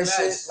about be a that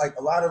mess. shit, like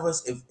a lot of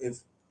us, if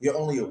you're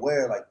only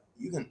aware, like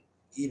you can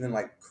even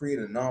like create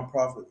a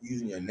nonprofit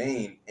using your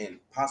name and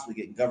possibly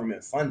get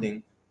government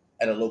funding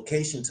at a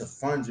location to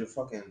fund your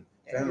fucking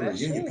family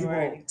that's reunion. true, People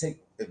right. don't take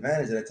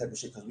advantage of that type of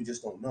shit because we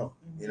just don't know.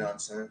 You know what I'm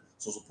saying?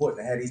 So it's important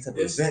to have these type of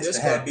This events to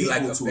gonna have be like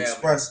people a to family.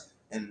 express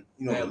and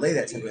Family relay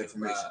that type of reunion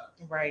information.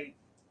 vibe. Right.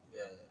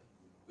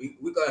 Yeah.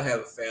 We're gonna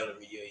have a family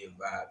reunion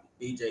vibe.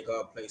 DJ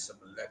gonna play some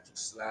electric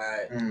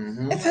slide.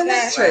 Mm-hmm. It's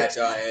electric. Slide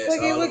your ass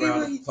Boogie, all boogie,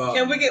 around boogie. the park.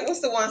 Can we get what's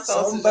the one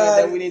song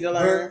Somebody that we need to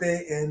learn?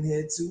 birthday in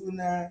here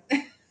tonight.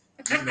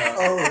 You know,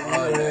 Oh,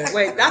 all that.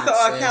 Wait, not the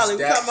R. You know what I'm Kelly.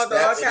 We saying? talking about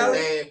the R. Step Kelly?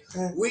 in the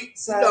land. We, you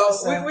Side know, to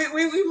side. We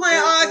playing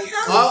R. Kelly.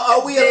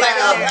 are we like,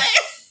 Yeah.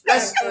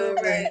 let's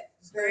Right.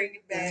 Bring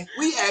it back.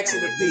 We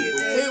asking the people,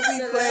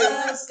 can we play?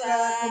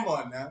 Come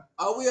on now.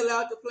 Are we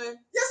allowed to play?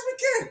 Yes, we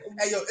can.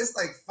 Hey, yo, it's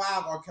like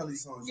 5 R. Kelly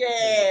songs.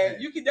 Yeah,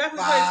 you can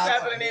definitely play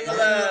Scrap in the Name of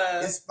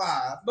Love. It's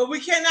 5. But we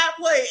cannot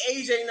play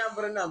AJ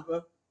Number to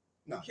Number.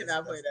 No, We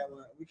cannot play that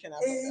one. We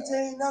cannot play that It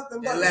ain't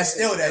nothing but Unless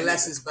still that.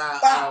 unless it's by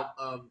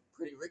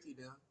Pretty Ricky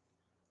now.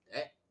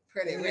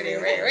 Pretty No,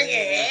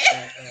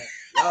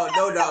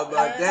 no doubt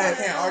about I that.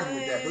 can't argue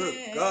with that.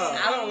 Good God.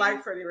 I don't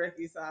like Pretty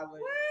Ricky, so I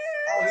wouldn't. I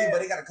don't need, but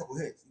they got a couple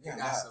hits. You They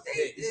can't got lie. some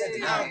hits. You can't I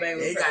deny don't it. bang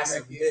with They got Pretty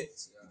some Ricky.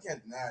 hits. You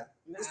can't deny it.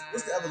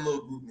 What's the other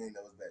little group name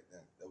that was back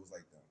then? That was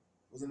like them.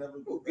 Wasn't that a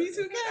group? back then?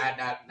 B2K?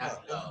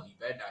 No, you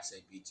better not say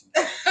B2.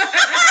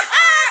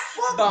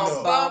 Fuck Bum,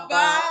 no. bum,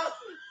 bum.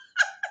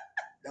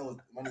 That was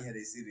Money had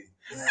a CD.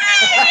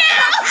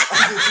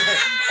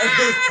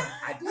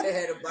 I did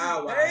have a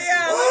Bow Wow.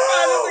 Yeah,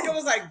 I think it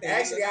was like that.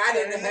 Actually, I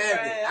didn't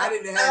have it. I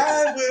didn't have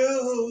it. I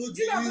will hold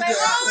You don't you play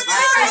down. wrong.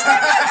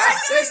 My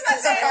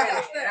sisters had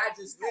it, and I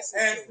just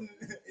listened And to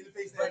it. in the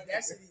face But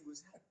that CD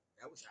was a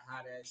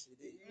hot ass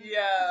CD.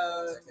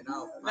 Yeah. Check it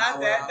out. Not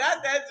Bow that Wow.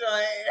 not that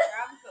joint.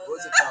 I'm so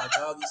What's it done.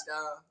 called? Doggy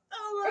Style.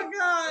 Oh my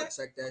god.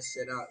 Check that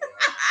shit out, yo.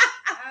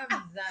 I'm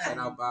Shout done.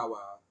 out Bow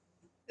Wow.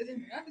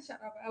 Not the shout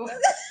out.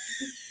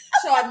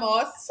 Sean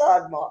Moss.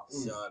 Sod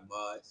Moss. Sean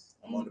Moss.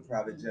 I'm on the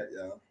private jet,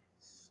 yo.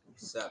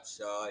 What's up,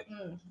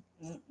 Sean?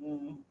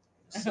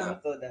 What's I'm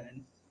up? so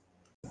done.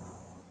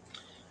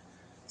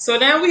 So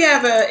now we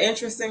have an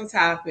interesting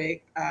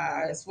topic.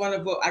 It's one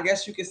of what I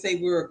guess you could say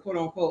we were quote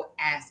unquote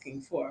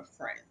asking for a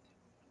friend.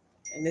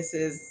 And this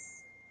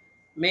is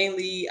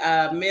mainly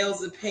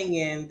male's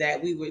opinion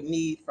that we would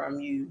need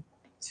from you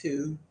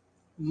to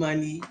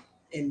Money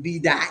and B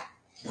Dot.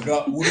 What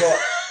up? What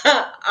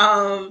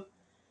up?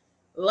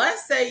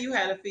 Let's say you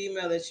had a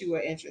female that you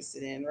were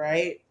interested in,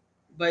 right?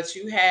 But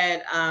you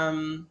had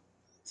some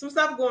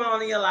stuff going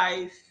on in your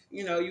life.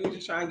 You know, you were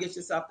just trying to get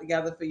yourself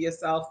together for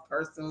yourself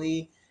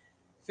personally,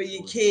 for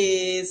your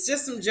kids,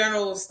 just some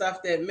general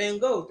stuff that men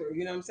go through.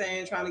 You know what I'm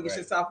saying? Trying to get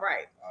yourself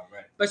right. All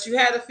right. But you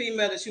had a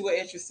female that you were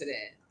interested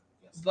in,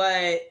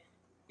 but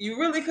you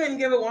really couldn't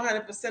give it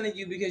 100% of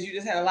you because you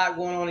just had a lot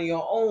going on in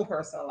your own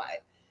personal life.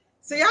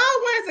 So y'all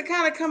wanted to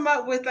kind of come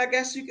up with, I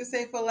guess you could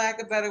say, for lack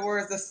of better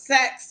words, a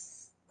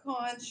sex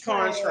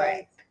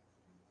contract,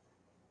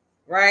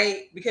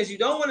 right? Because you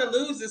don't want to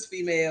lose this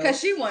female. Because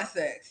she wants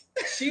sex.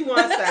 She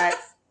wants sex,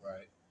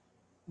 Right.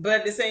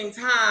 but at the same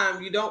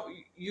time, you know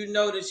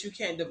that you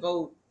can't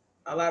devote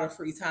a lot of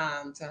free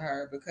time to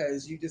her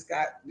because you just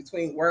got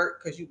between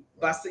work because you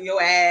busting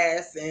your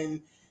ass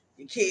and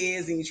your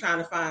kids and you're trying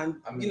to find,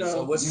 you know.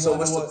 So what's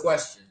the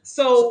question?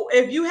 So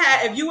if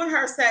you and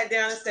her sat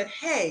down and said,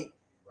 "Hey,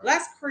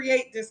 let's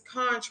create this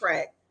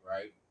contract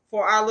Right.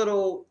 for our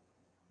little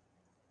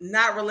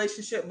not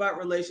relationship but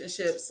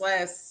relationship /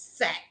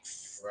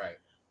 sex," Right.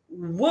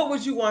 what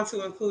would you want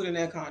to include in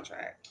that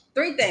contract?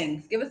 3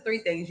 things. Give us 3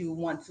 things you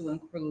want to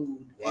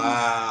include.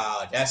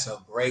 Wow, that's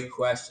a great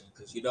question.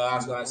 Because I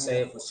was gonna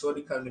say if a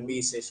shorty come to me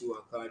and say she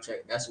want a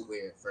contract, that's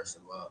weird, first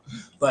of all.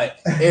 But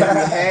if you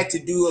had to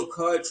do a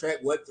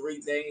contract, what 3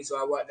 things do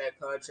I want that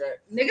contract?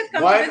 Niggas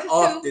come One to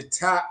off bitches too. the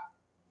top,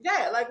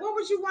 Yeah, like what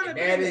would you want to and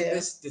be that is there?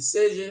 this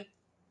decision.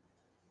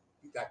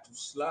 You got to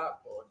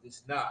slop or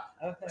this not.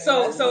 Okay.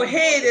 So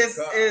head is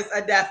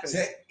a definite.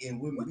 Check in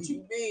with What me.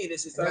 you mean?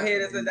 This is So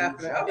head is a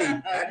definite.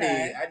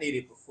 Okay. I need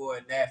it before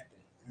and after.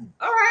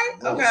 All right.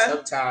 Well, Okay.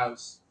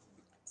 Sometimes.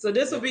 So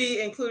this will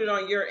be included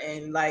on your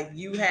end. Like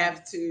you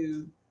have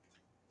to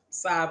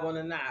sob on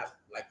the knob.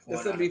 Like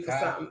This will be for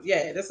something.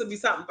 Yeah, this will be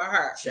something for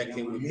her. Check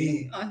in with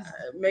me.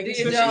 Making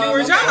Do sure your she do her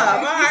job. job.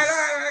 All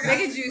right. Make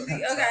it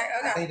juicy. Okay.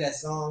 I think that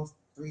song's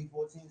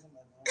 314, something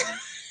like that.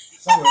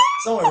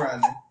 Somewhere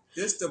around there.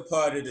 This the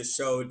part of the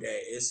show that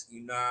it's, you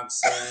know what I'm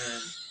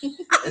saying?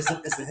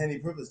 It's the Henny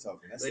Privilege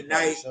talking. That's the Good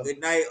part of night, the show. good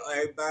night,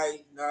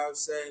 everybody. You know what I'm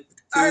saying?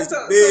 All right. Tits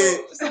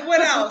So big,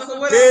 what else? So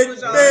what else big, would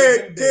y'all?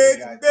 big,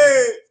 tits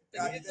big.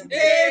 Heads in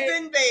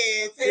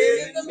bed.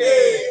 Heads in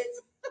bed.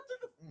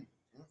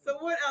 So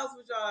what else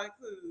would y'all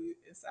include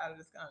inside of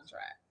this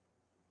contract?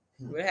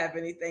 Would it have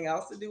anything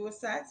else to do with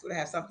sex? Would it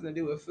have something to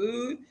do with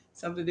food?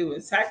 Something to do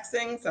with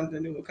texting?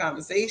 Something to do with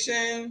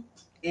conversation?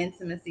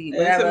 Intimacy.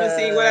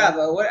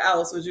 Whatever. What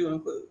else would you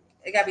include?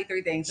 It gotta be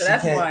 3 things. So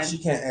that's one. She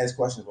can't ask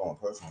questions on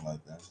personal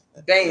like that.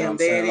 Bam, You know what I'm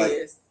there saying? it Like,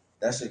 is.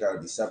 that shit gotta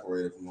be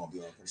separated if we want to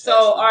be on. So,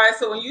 all right.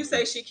 So when you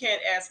say she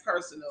can't ask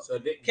personal, So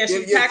can she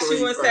give your text you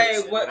 3 and say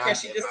first, what? then Can I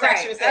she get just mine.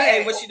 text you and say,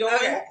 "Hey, what you doing?"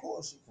 Okay. Of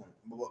course she can,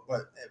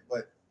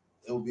 but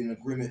it will be an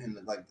agreement in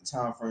the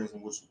time frames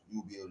in which you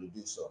will be able to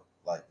do so.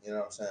 Like, you know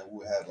what I'm saying? We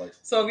would have like.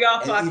 So if y'all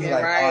And fucking even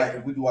like, right, all right,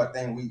 if we do our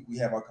thing, we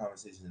have our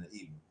conversation in the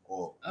evening,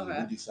 or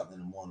Okay. we do something in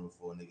the morning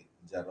before a nigga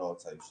jet all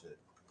type shit.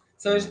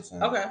 so You know it's-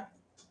 what I'm saying? okay,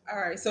 all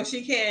right. So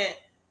she can't.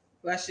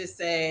 Let's just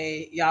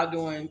say y'all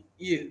doing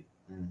you.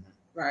 Mhm.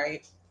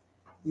 Right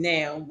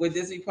now, would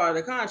this be part of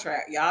the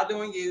contract? Y'all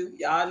doing you,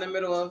 y'all in the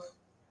middle of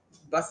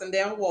busting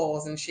down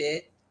walls and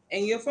shit,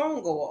 and your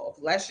phone go off.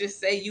 Let's just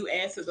say you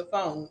answer the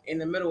phone in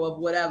the middle of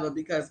whatever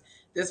because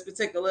this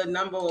particular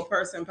number or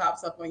person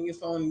pops up on your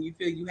phone and you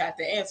feel you have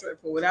to answer it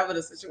for whatever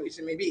the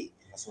situation may be.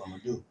 That's what I'm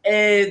gonna do.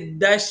 And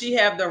does she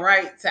have the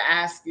right to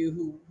ask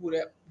you what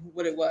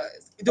it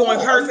was during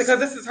her, because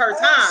this is her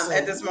time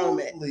at this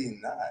moment? Absolutely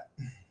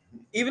not.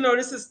 Even though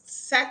this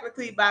is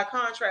technically by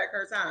contract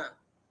her time.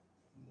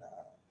 Nah.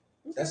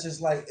 That's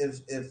just like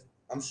if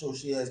I'm sure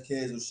she has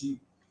kids or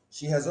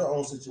she has her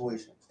own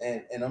situation,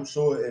 and I'm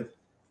sure if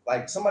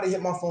like somebody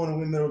hit my phone in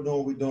the middle doing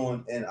what we're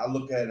doing, and I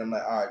look at it, I'm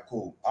like, all right,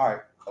 cool, all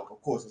right.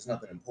 Of course, it's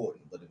nothing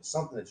important, but if it's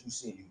something that you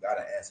see and you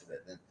gotta answer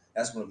that, then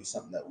that's gonna be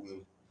something that we'll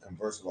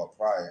converse about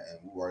prior, and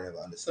we already have an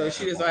So understanding.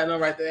 she just had no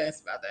right to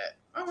ask about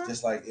that. Okay.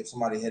 Just like if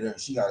somebody hit her and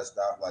she gotta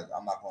stop, like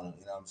I'm not gonna,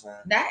 you know what I'm saying?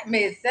 That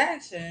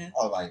midsection.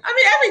 Oh, like I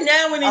mean, every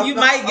now and then you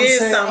might get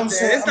something.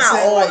 It's not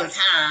all the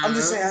time. I'm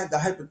just saying the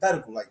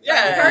hypothetical, like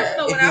Yeah.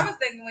 Personal. When I was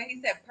thinking, when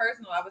he said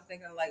personal, I was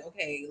thinking like,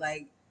 okay,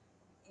 like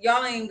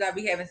y'all ain't even gotta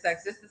be having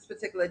sex. Just this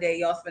particular day,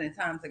 y'all spending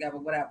time together,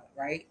 whatever,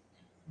 right?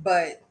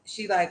 But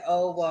she like,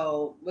 oh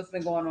well, what's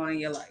been going on in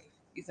your life?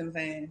 You see what I'm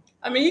saying?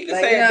 I mean, he can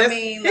Like, say you know this, what I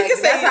mean? He Like, can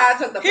say that's how I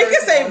took the he can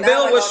personal, say not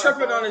Bill like was on the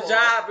tripping on the phone.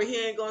 job, but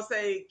he ain't gonna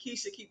say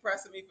Keisha keep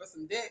pressing me for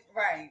some dick.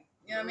 Right.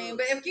 You know what I mean?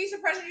 But if Keisha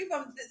pressured you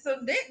from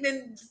some dick,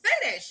 then say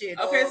that shit.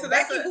 Okay, Or so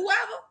that's Becky,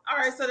 whoever. All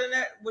right, so then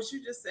that what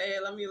you just said.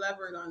 Let me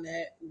elaborate on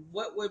that.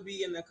 What would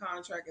be in the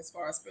contract as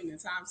far as spending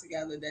time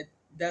together that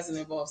doesn't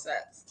involve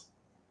sex?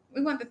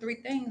 We want the three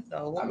things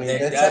though. I What mean, we- That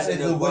that doesn't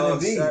technically involve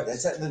wouldn't be.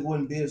 sex. That technically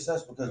wouldn't be a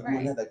sex because we Right.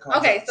 wouldn't have that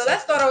contract. Okay, so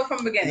let's sex. start over from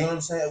the You beginning. know what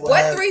I'm saying?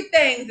 What three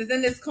things is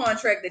in this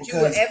contract that you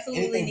would Because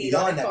absolutely anything need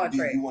on beyond this that would be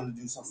contract? you want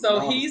to do something. So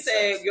beyond he the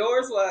said sex.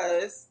 yours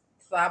was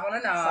Slap on a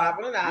knob. slap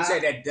on a knob. You say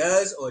that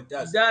does or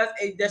doesn't? Does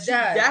it? Does she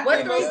Does. definitely? What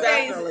three most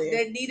things definitely.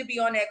 that need to be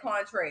on that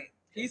contract?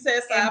 He said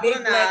And slap on big a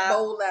black knob.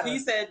 bold letters. He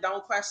said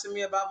don't question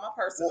me about my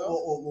personal.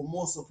 Well,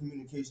 more so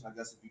communication, I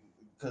guess,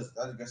 because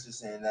I guess you're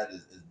saying that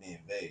is being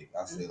vague.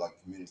 I say like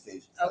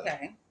communication.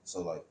 Okay.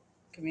 So like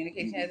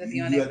Communication you- has to be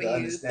you- on you there have for to you.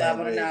 understand Slap on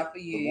a where knob for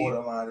the you.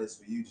 borderline is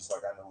for you, just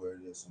like I know where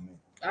it is for me.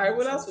 All right,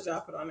 what So else would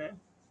y'all put on there?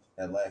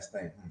 That last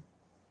thing.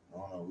 I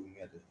don't know. We can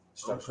get the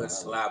Don't structure. put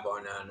slob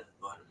on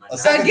my A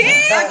second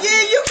Again? time.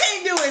 Again, you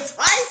can't do it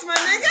twice, my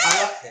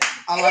nigga.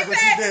 I like what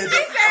you did. He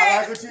said, I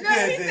like what you no,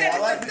 did. he there. said I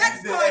like it's a what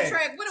sex you did. Hey,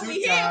 contract. What are we two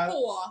here times.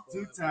 for?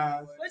 2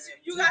 times. But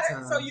you gotta,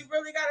 Two so times. you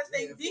really gotta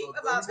think deep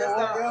about You this know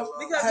what, though, girl?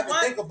 because I have to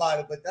once, think about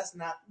it, but that's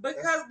not.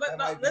 because but that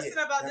no, might be listen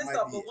it. about That this might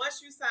though. be But it.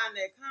 once you sign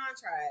that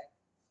contract,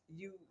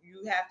 you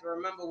have to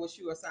remember what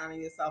you are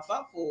signing yourself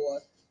up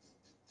for.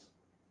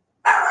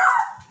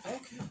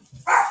 Okay.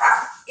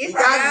 It's We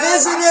got about-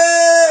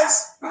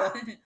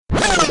 visitors.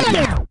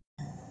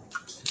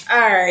 All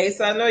right,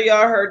 so I know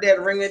y'all heard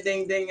that ring a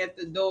ding ding at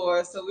the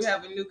door. So we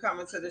have a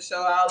newcomer to the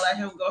show. I'll let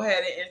him go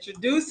ahead and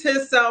introduce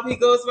himself. He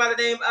goes by the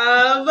name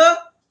of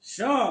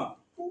Sean,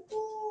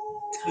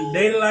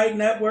 Daylight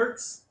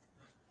Networks,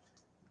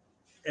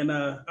 and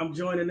I'm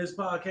joining this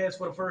podcast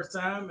for the first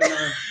time,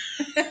 and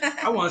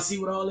I want to see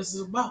what all this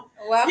is about.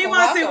 Welcome, he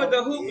wants to see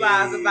welcome. what the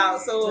hoopla is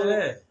about. So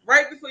Yeah.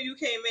 right before you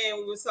came in,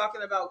 we was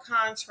talking about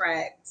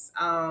contracts,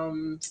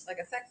 Like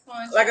a sex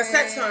contract. like a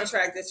sex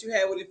contract that you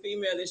had with a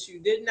female that you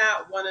did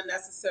not want to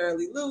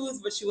necessarily lose,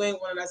 but you ain't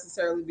want to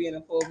necessarily be in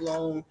a full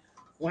blown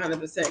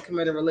 100%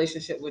 committed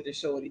relationship with the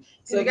shorty.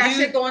 So you got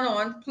shit going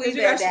on. Please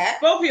you add got that.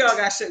 both of y'all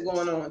got shit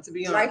going on, to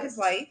be honest. Life is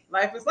life.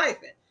 Life is life.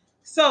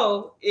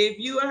 So if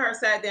you and her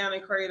sat down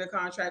and created a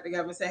contract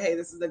together and said, hey,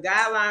 this is the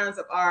guidelines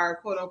of our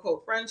quote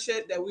unquote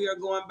friendship that we are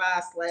going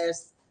by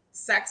 /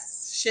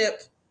 sex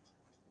ship,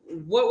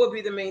 what would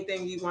be the main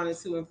thing you wanted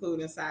to include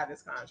inside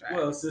this contract?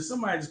 Well, so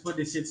somebody just put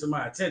this shit to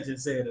my attention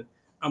and said that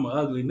I'm an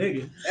ugly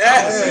nigga.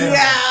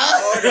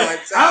 Hold on,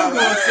 I'm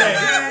gonna say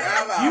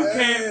time you out.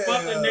 can't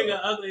fuck a nigga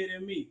uglier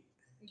than me.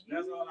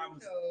 That's all I'm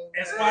saying.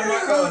 That's part of my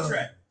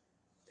contract.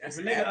 If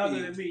a nigga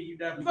ugly than me, you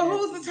definitely. But can't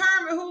who's fuck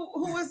determined?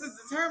 Who is the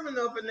determined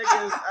though if a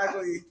nigga is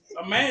ugly? me.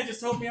 A man just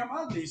told me I'm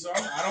ugly, so I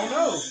don't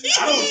know.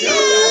 I don't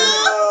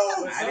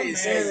judge that. I didn't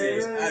say you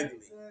was ugly.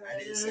 I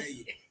didn't say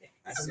you.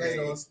 I said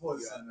Tomato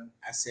Sports Center.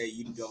 I said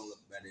you don't look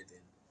better than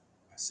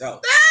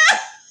myself.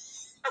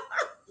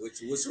 What's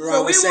So wrong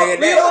with we saying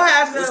will that?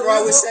 have to. What's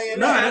wrong with saying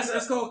No, that?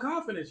 that's called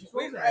confidence. You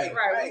supposed to Right, have.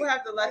 right. We will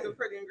have to let the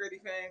Pretty and Gritty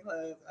fan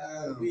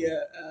club be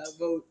a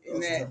vote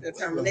in that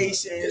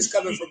determination. It's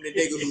coming from the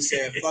nigga who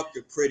said, "Fuck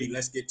the pretty,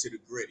 let's get to the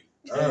gritty."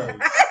 Uh,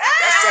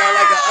 That sound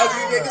like an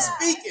ugly nigga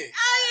speaking.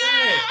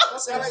 Yeah.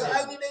 That sound like an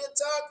ugly nigga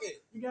talking.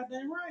 You got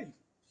that right.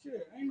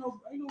 Shit, ain't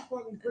no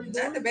fucking pretty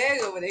Not the boy.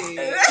 bag over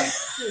there.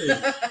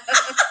 Shit.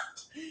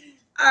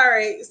 All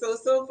right,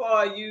 so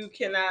far you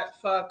cannot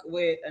fuck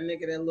with a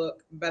nigga that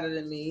look better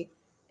than me,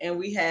 and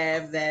we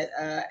have that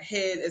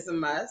head is a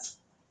must,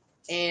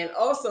 and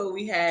also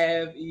we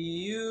have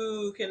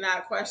you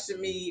cannot question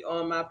me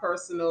on my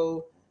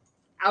personal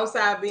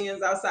outside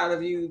beings outside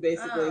of you,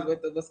 basically Oh. with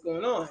what's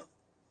going on.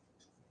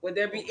 Would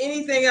there be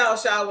anything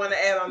else y'all want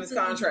to add on this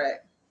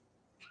contract?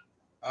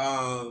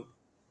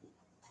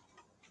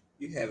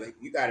 You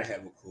gotta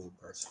have a cool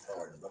person.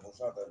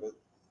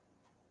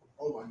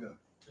 oh my god.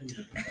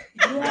 You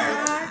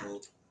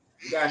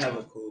gotta have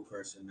a cool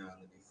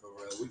personality for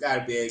real. We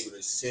gotta be able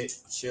to sit,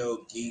 chill,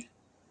 geek,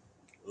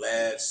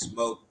 laugh,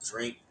 smoke,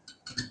 drink,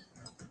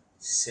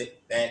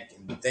 sit back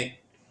and think.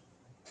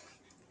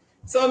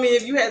 So, I mean,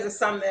 if you had to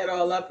sum that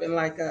all up in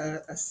like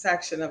a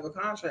section of a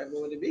contract,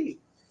 what would it be?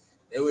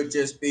 It would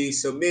just be,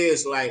 so me,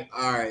 it's like,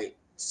 all right,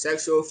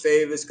 sexual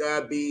favors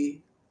gotta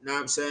be, you know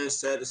what I'm saying,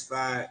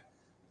 satisfied.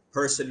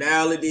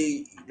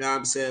 Personality, you know what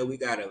I'm saying, we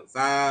got a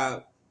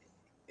vibe.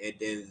 And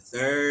then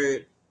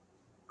third,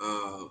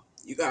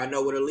 you gotta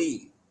know where to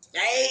lead.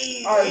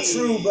 Hey, All right,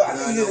 true, but I I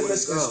think know it where to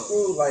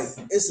misconstrued.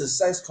 Like, it's a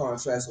sex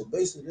contract, so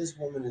basically, this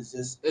woman is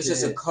just. It's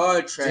just a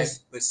contract,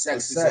 but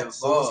sex is involved.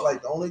 So it's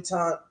like the only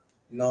time,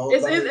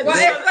 It's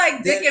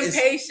like dick then and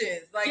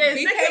patience. Like, yeah,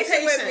 be dick and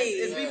patient with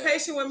patience. me. Be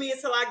patient with me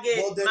until I get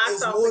Well, then it's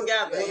myself more-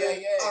 together. well,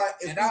 then- all right,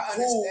 if and we I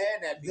cool,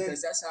 understand that because then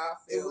that's how I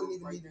it feel. wouldn't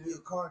even right need to now. be a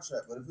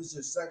contract. But if it's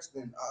just sex,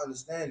 then I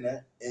understand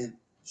that, and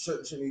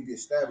shouldn't need to be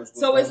established.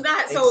 So it's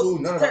not so.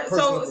 include none of her personal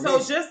So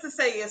information. just to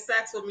say your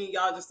sex with me,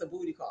 y'all just a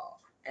booty call,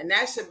 and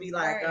that should be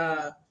like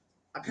Right.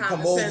 A You come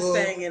common sense over,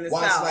 thing in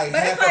watch itself. like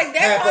But half it's like of,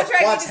 that half of,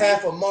 contract watch need to be-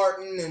 half of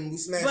Martin, and we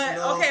smash. But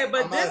okay,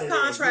 but this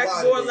contract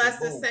more or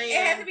less is saying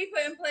It has to be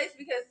put in place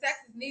because sex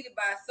is needed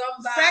by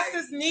somebody. sex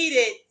is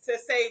needed to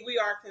say we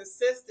are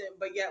consistent,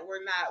 but yet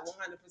we're not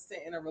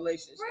 100% in a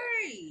relationship.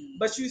 Right.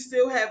 But you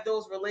still have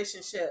those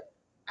relationship,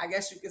 I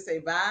guess you could say,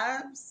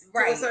 vibes to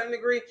Right. a certain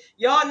degree.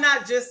 Y'all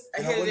not just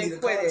And I hit it wouldn't and need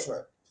a quit it.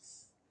 contract.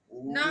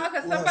 No, because We'll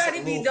have somebody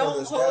something be a little don't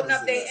further holding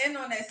up established their than end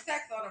on that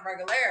sex on a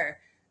regular.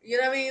 You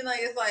know what I mean? Like,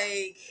 it's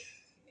like,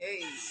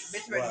 hey,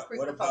 bitch, ready to freak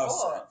What the fuck about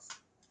off. sex?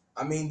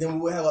 I mean, then we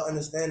would have an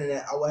understanding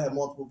that I would have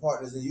multiple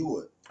partners than you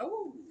would.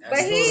 Oh,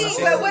 That's but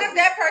true. but what if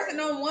that person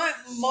don't want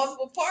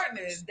multiple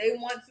partners? They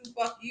want to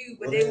fuck you,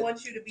 but Well, they then-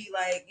 want you to be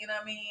like, you know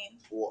what I mean?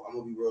 Well, I'm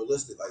gonna be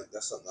realistic. Like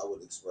that's something I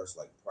would express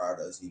like prior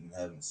to us even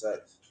having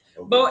sex.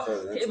 Or But going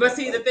further into but it.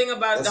 see, Like, the thing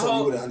about that's the something you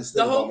whole would've understood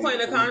the whole about me point of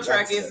before we got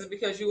contract to is that.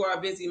 because you are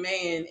a busy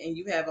man and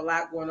you have a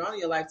lot going on in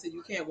your life, so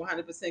you can't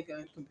 100%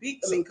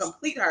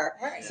 complete her.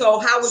 Right. So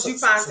how would So- you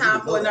find so we time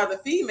would for know that. another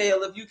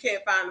female if you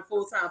can't find the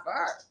full time for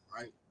her?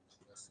 Right.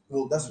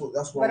 Well, that's what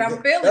But I'm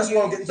getting- feeling that's what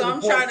you, I'm getting so to the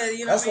I'm point. trying to,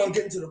 you know That's what I why I'm mean?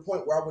 getting to the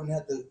point where I wouldn't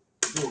have to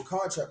do a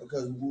contract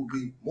because we will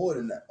be more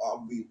than that. I'll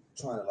be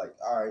trying to like,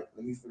 all right,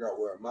 let me figure out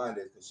where her mind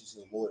is because she's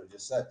seen more than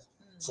just sex.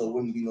 So it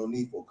wouldn't be no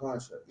need for a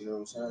contract. You know what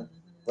I'm saying?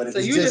 But if So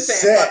it's you just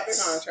just saying fuck the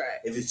sex,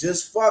 contract. if it's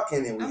just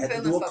fucking and we I'm had to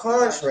feeling do a fuck the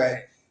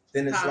contract,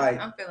 then it's Huh? like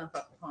I'm feeling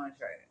fuck the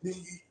contract.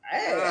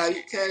 Hey,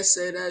 You can't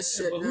say that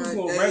shit but who's gonna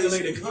nowadays.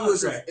 regulate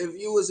the If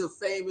you was a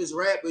famous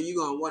rapper, you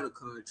gonna want a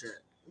contract.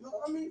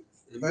 no, I mean,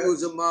 If you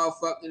was a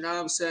motherfucker, you know what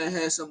I'm saying,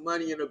 had some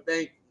money in the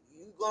bank,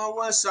 you gonna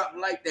want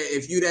something like that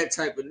if you that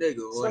type of nigga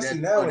or especially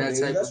that, or that nowadays,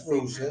 type that's of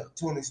real female. shit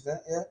to an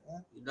extent. Yeah.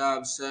 You know what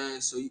I'm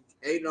saying? So you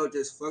ain't no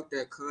just fuck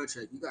that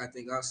contract. You gotta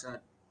think outside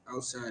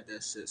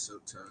that shit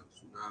sometimes.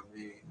 You know what I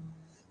mean?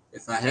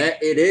 If I had,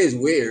 it is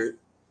weird.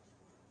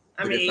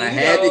 I But mean, if I you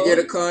had to know, get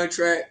a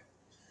contract,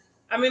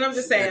 I mean, I'm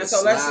just she saying. better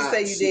So let's just slide,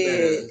 say you she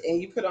did, better-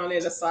 and you put on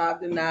there the sob,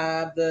 the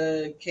knob,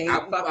 the can't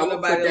I'm fuck gonna with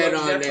nobody put that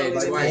looks on there differently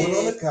Like than twice. going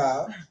on me. the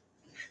cob.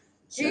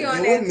 He Checking on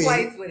in there with me.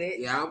 twice with it.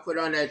 yeah, I'll put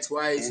on that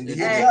twice. And And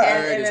do your then job.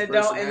 third And is then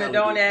don't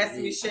personality ask for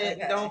me shit.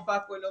 Okay. Don't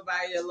fuck with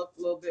nobody that look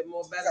a little bit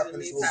more better than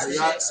me. So Type So of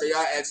y'all, shit. so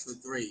y'all ask for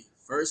 3.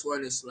 First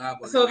one is slap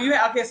on So the if you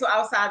knob. okay, so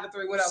outside the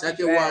 3, what else?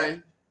 Second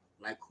one,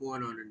 like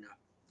corn on the knob.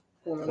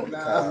 Corn on the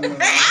Cob.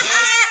 knob.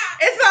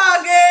 It's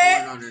all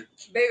good. Corn on the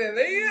Baby,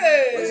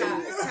 It's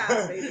baby.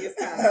 time, baby. It's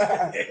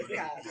time.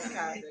 It's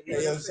time.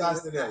 Hey, yo,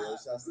 shots to that. Yo,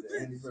 shots to that.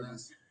 Henny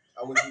Purpose.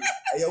 I would.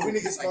 Hey, yo, we need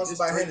to get sponsored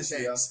by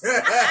Hennessy, yo.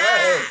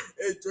 Hey,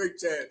 It's drink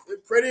chat.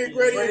 It's pretty and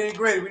Great gritty. and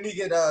great. We need to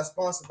get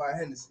sponsored by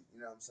Hennessy.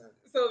 You know what I'm saying?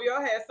 So if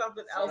y'all had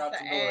something Shout else out to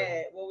to Lori.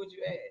 add, what would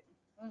you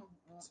add?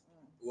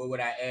 What would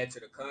I add to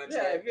the Yeah,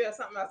 contract? if you had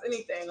something else,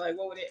 anything, like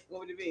what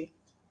would it be?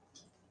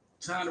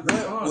 Time to What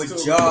respond. would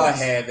to y'all it.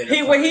 have in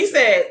a What he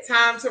contract? said,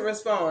 time to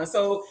respond.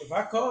 So If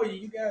I call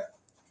you,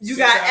 you 6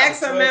 got hours, X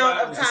 12 amount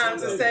hours, of that's time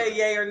a to good say one.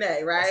 yay or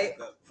nay, right?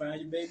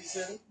 Find your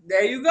babysitter.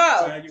 There you go.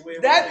 Find your way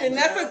around. That and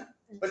that's a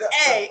But that,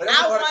 Hey, but that's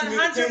I part of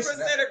 100% communication.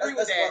 agree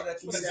with That's part of But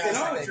it's a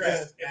communication.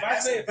 contract. If I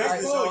say if I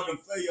Business call owner you,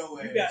 for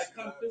your you ass, gotta you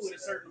come know through what in a I'm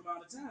certain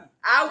amount of time.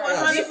 I 100%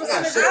 Yeah, agree with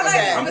I like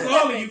that. I'm the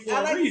calling you specifics. for I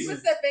a like the reason.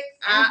 specifics.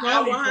 I'm I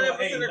calling you 100%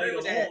 for, hey, agree later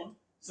with that. on,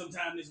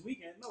 sometime this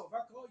weekend. No, if I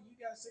call you, you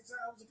got 6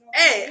 hours to come.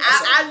 Hey,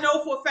 I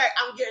know for a fact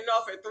I'm getting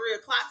off at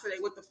 3:00 today.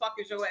 What the fuck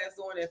is your ass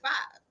doing at 5?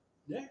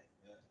 Yeah.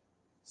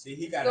 See,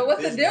 he got So a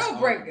what's the business deal owner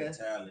breaker?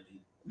 mentality.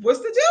 What's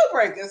the deal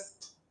breakers?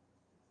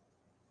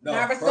 No,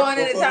 Not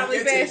responding in a before we timely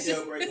get to the fashion.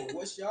 deal breaker,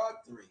 what's y'all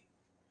 3?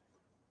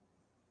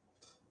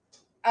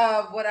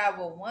 What I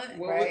would want,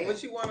 right?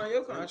 What you want on your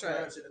In contract?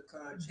 terms of the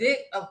contract. Dick,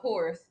 of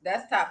course.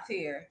 That's top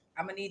tier.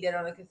 I'm gonna need that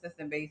on a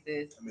consistent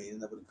basis. I mean, isn't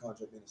that what the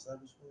contract been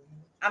established for?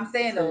 I'm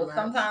saying Pretty though, much.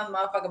 sometimes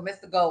motherfucker miss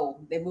the goal.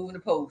 They moving the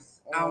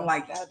post. I don't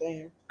like that.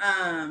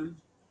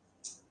 Goddamn.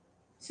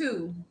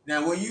 2.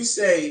 Now, when you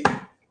say,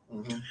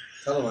 Mm-hmm.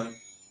 Tell her, man.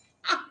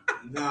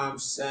 you know what I'm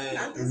saying,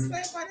 I just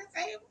slept by the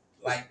table.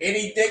 like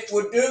any dick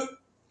would do,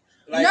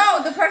 Like,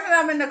 no, the person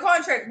I'm in the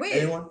contract with.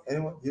 Anyone?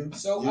 You?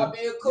 so You? I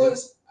mean, of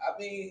course, I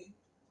mean,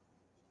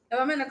 If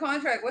I'm in the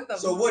contract with them.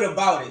 so what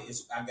about it?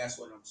 Is I guess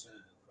what I'm saying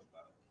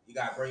about it. You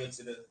gotta bring it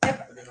to the.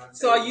 Put it on the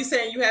So are table. you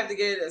saying you have to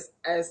get it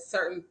as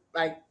certain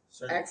like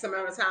Certain- X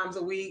amount of times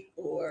a week,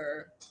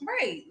 or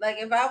Right. Like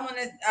if I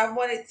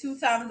want it 2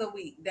 times a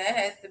week. That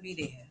has to be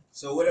there.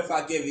 So what if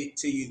I give it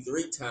to you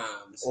 3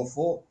 times? Or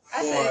 4?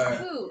 I said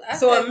 2. I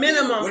So said a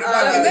minimum. two. What if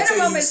I the give it to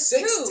minimum you is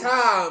 6 2.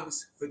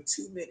 times for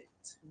 2 minutes?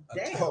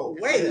 damn, Oh,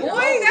 wait. Boy,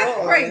 hold that's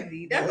on.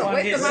 crazy. That's a One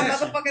waste of my hit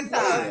session. motherfucking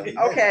time.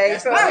 Okay,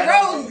 That's so why My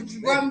I- roads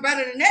run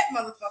better than that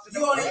motherfucker.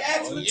 You only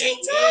asked for 2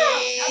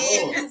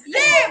 Yeah. times.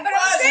 Yeah, but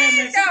I'm saying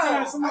Man,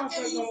 sometimes though. some I motherfuckers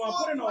give you don't want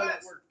to put in all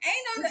that 4 work. I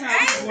ain't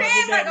Sometimes you wanna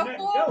saying get like that a nut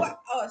full and go. work.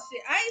 Oh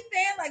shit, I ain't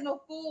saying like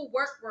no full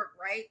work,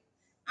 right?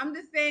 I'm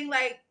just saying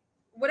like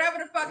whatever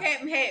the fuck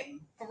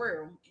happened for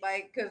real.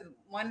 Like, cause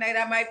one night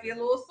I might be a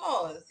little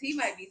sauce, he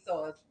might be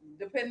sauce,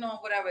 depending on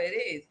whatever it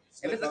is.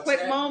 If it's a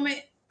quick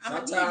moment, I'm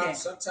gonna need that.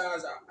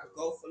 Sometimes I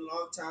go for a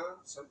long time.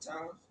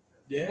 Sometimes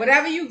Yeah.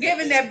 Whatever you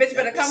giving that bitch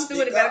better That bitch come through,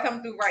 and it sneak better up.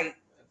 come through right.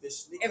 if it's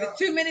sneak If up. it's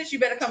 2 minutes, you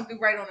better come through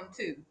right on them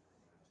too.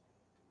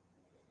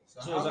 So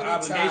it's how an many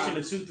obligation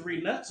times- to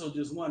 2-3 nuts or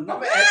just one I'm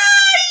nut? gonna ask-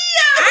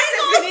 I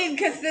just been eating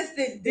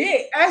consistent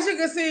dick. as you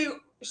can see,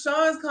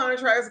 Sean's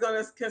contract is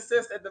going to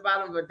consist at the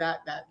bottom of a dot,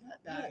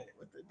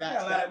 with the I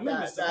got a lot of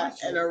limits to my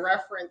shit. and a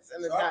reference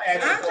and a So I'm dot.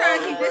 asking I'm trying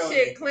to keep this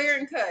shit clear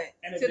and cut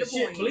And if to the the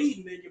shit point.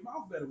 bleeding, then your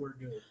mouth better work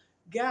good.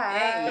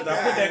 God. Because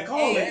I put that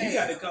call in, Hey. you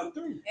got to come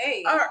through.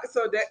 Hey, All right,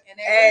 so that and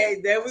that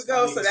hey, there we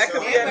go. So that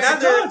could be Yeah, but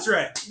That's a another.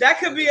 contract. That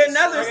could be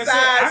another Like I said,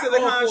 side I to the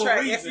call for a contract.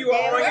 If reason. you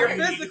are on Yeah, your right.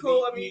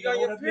 physical, I mean, You you're on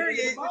need your to hold up your end of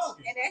period. the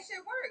bargain. And that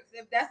shit works.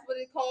 If that's what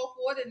it called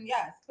for, then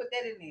yes, put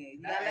that in there.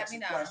 You gotta let me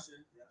know.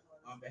 Question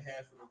on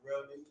behalf of the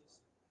real niggas.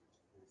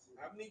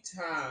 How many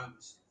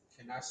times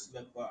can I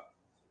slip up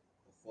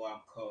before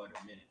I'm called a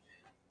minute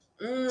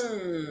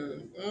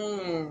man?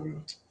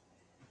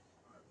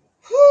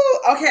 Whew,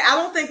 okay, I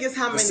don't think it's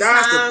how many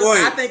Besides the times. point,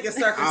 I think it's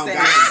I don't got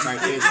circumstance. this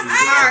like this. All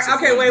right,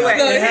 okay, wait. Look,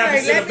 It he's happens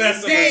like, to the let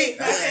best of me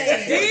us.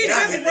 see. He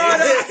just brought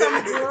up some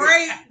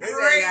great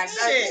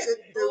shit.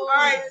 All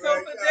right, so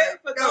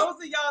for those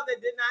of y'all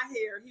that did not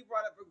hear, he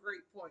brought up a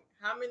great point.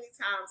 How many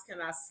times can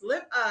I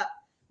slip up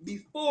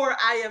before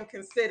I am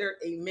considered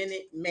a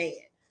minute man?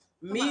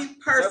 Me Sometimes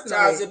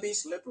personally, it be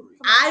slippery.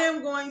 I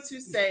am going to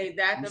say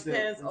that You said-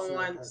 depends you said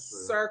on that's true.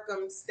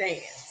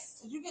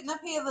 circumstance. You getting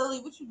up here, Lily?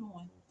 What you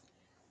doing?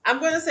 I'm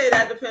going to say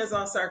that depends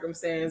on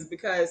circumstance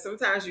because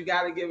sometimes you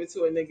got to give it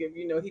to a nigga if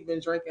you know he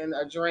been drinking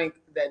a drink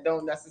that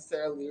don't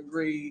necessarily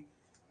agree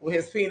with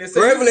his penis.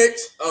 Privilege.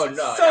 Oh no.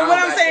 So I don't what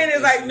I'm got saying them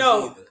is like, issues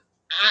no. either.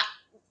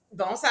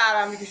 Don't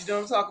side on me because you know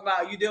what I'm talking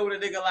about. You deal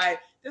with a nigga like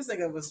this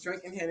nigga was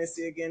drinking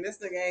Hennessy again. This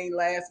nigga ain't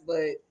last,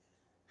 but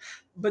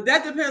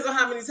that depends on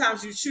how many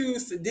times you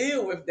choose to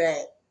deal with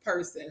that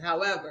person.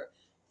 However,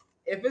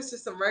 if it's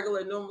just some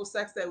regular normal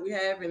sex that we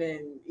have, and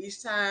then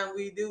each time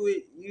we do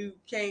it, you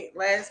can't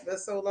last but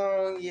so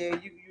long. Yeah,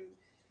 you.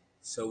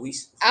 So we.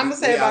 I'm gonna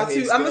say we out about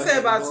here two. I'm gonna still say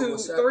about having 2, normal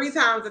sex? 3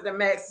 times at the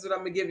max is what I'm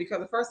gonna give you. Because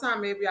the first time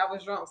maybe I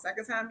was drunk.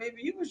 Second time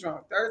maybe you was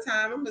drunk. Third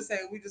time I'm gonna say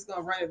we just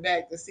gonna run it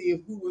back to see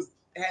if who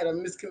had a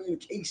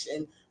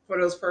miscommunication for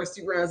those first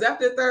 2 rounds.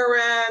 After the third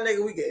round,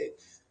 nigga, we good.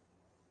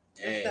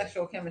 Damn.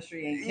 Sexual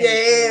chemistry ain't. Yeah,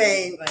 it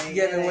ain't Like,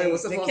 giving when we're the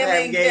supposed to Kim have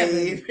ain't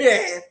game. giving.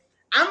 Yeah.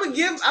 I'm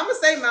gonna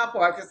say my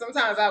part because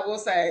sometimes I will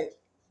say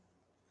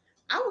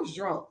I was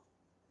drunk.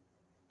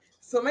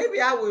 So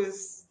maybe I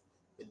was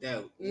But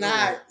that,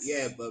 not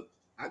Yeah, but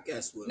I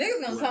guess what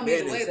Niggas gonna what come men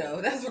either way is- though.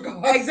 That's what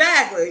going on.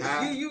 exactly.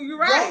 Huh? You're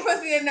Drunk right.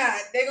 pussy or not,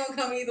 they gonna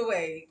come either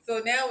way. So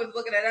now it's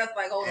looking at us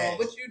like, hold Hey. on,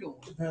 what you doing?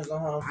 Depends on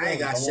how I'm I ain't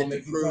got feeling. shit I to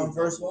make you prove come no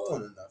first more.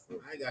 one enough.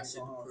 I ain't got shit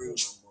to prove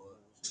no more.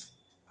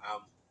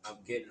 I'm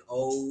getting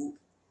old.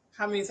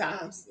 How many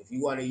times? If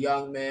you want a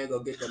young man, go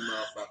get them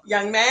motherfuckers.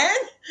 Young man?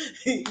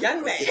 Young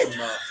Go man. get them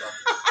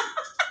motherfuckers.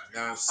 Know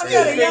what I'm I'm saying?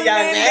 not a Excuse young me, young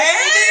man, man.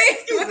 baby.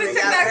 Excuse What the me,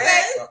 TikTok young say?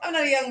 man. I'm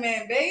not a young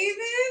man, baby.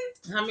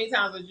 How many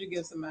times would you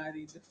give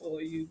somebody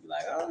before you be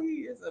like, oh, he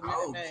is a I minute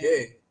don't man?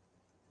 care.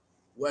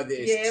 Whether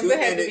it's Yeah, it 2 would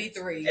have to minutes.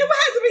 be 3. It would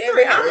have to be It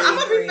 3. would have to I'm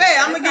gonna be three. fair.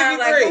 I'm It's gonna give kinda you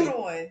like, 3.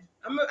 hold on.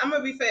 I'm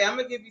gonna be fair. I'm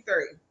gonna give you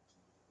 3.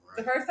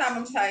 The first time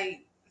I'm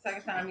tight, the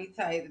second time he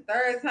tight, the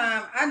third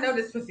time I know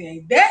this pussy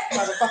ain't that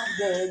motherfucking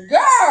good.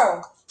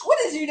 Girl, what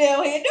is you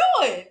down here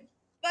doing?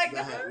 Like,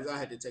 We're gonna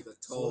have to take a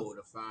toll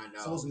to find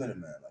out. So what's a minute,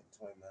 man? Like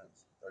 20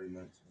 minutes, 30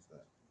 minutes? What's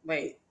that?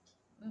 Wait.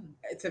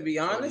 To be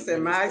honest, 20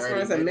 in my minutes,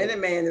 30 experience, a minute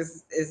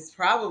minutes. man is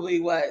probably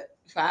what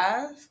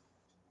 5.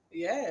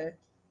 Yeah,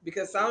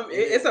 because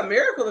it's a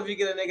miracle if you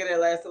get a nigga that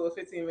lasts over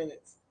 15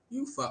 minutes.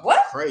 You fucking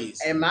What? crazy.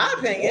 In my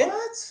opinion,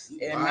 What?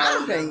 in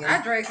my opinion,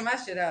 I drag my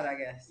shit out, I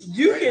guess.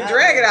 you can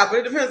drag it out, but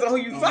it depends on who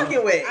you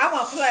fucking with. I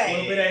want A little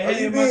play. bit of Are head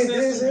you in my being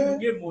system, you dead? can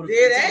get more than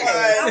Dead 15.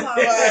 ass. I'm on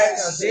Dead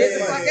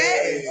the fuck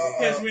ass.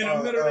 Catch me in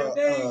the middle of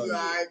the day. I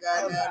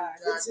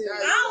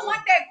don't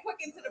want that quick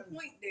and to the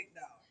point dick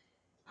though.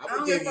 I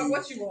don't give a fuck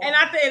what you want. And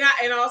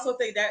I also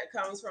think that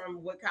comes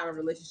from what kind of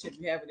relationship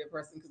you have with that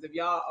person. Because if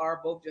y'all are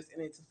both just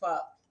in it to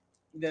fuck,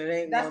 then it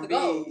ain't That's gonna the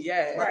goal. be.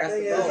 Yeah, My Right. that's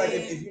thing the is goal. like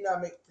if you're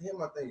not here's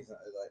my thing is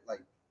like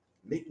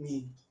make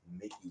me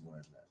make you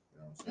want to nut. You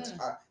know what I'm saying?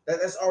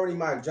 That's already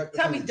my objective.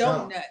 Tell from me the don't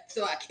jump. nut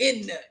so I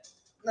can nut.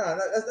 Nah,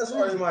 that's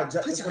already my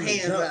objective Put your from the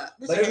hands jump. up.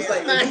 Put But your it's like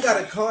hands if we up.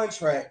 got a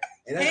contract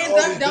and that's Hands all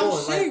up, we don't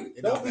doing, shoot. like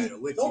It don't don't matter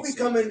what don't you be say,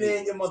 coming please.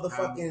 in your Time to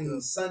motherfucking go.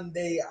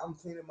 Sunday. I'm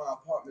cleaning my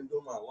apartment,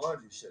 doing my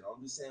laundry shit.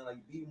 I'm just saying like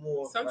be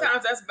more.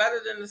 Sometimes that's better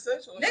than the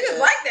sensual. Niggas shit.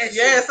 like that shit.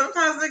 Yeah,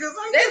 sometimes niggas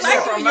like They that like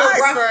shit when from you're my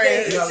rough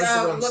experience. day. you know, listen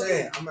to what I'm Looking.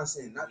 saying. I'm not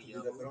saying not to do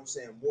that, but I'm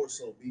saying more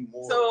so be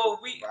more. So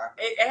rock-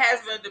 it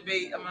has been a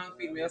debate among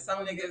females.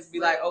 Some niggas be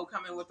like, "Oh,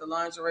 come in with the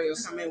lingerie or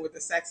come in with the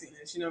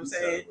sexiness." You know what I'm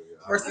saying?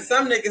 Versus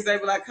some niggas, they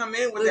be like, "Come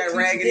in with that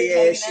raggedy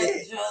ass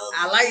shit."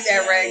 I like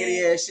that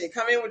raggedy ass shit.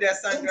 Come in with that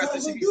sundress that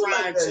Sometimes you we be do frying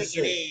like that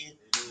chicken shit. in.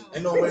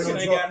 Ain't no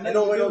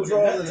way no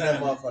drawers in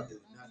that motherfucker.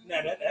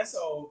 Now that's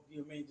all.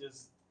 You mean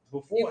just You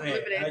beforehand?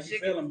 flipping that How you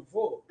chicken. feeling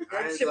before? I ain't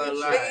That gonna shit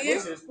lie. be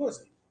Pussy is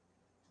pussy.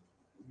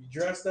 You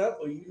dressed up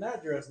or you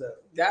not dressed up?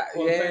 That,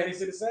 Pull the yeah, panties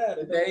to the side. It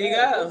don't There you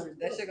matter. go. Pussy is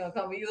That pussy. shit gonna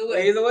come either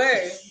way. either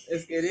way,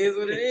 it is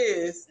what it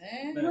is.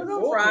 Eh? Now, We're the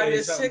gonna foreplay fry is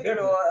this something chicken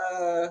different.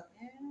 or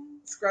Yeah.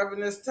 scrubbing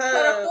this tub.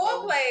 So the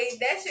foreplay,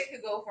 that shit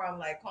could go from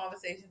like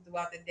conversations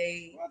throughout the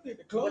day. Well, I think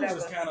the clothes is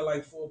Whatever. kind of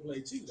like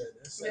foreplay too.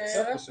 That's Yeah,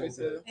 separate that's true foreplay.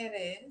 too.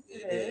 It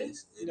is. It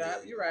is. It Yeah,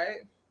 is. you're right.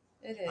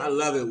 It is. I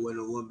love it when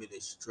a woman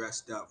is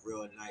dressed up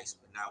real nice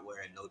but not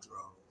wearing no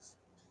drawers.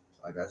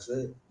 Like I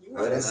said, You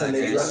wear that like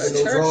Sunday that. dress and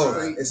Church no drawers.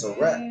 street. It's a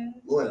wrap. Yeah.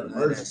 Boy, I an love that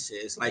emergency.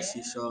 shit. It's like she's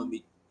Yeah. showing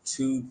me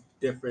two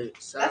different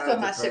sides. That's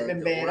what my of shit her been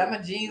to bad. work. I'm a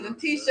jeans You know and what I'm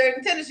t-shirt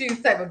and tennis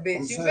shoes type of bitch.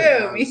 I'm You saying,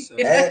 feel I'm me?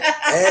 saying.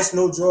 Ass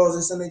no drawers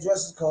and Sunday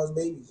dresses cause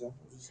babies. Yo. I'm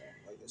just saying,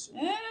 like that shit.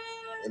 Eh.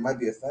 It might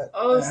be a fact.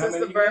 Oh, How Sister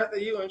many you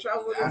Bertha, you in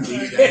trouble with I this? mean,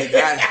 one? they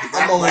got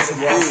I'm on quite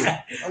some a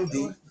rock. few. I'm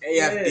deep.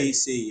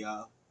 AFDC,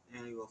 y'all.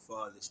 Annual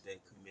Father's Day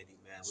Committee,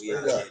 man. We Straight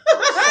out up. here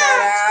doing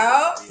Shout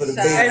out. For the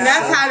Shout babies. And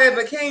that's out. how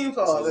they became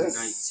fathers.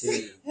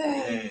 2019.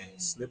 Man,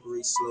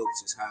 slippery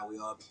slopes is how we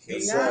all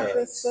became. Yes, Not sir.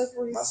 the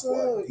slippery My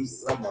squad deep.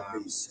 slopes. Love You know my what I'm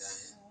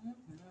babies.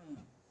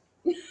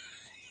 saying?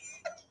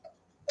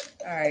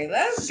 All right,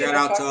 let's Shout get the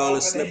out fuck to all the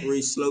over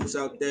slippery slopes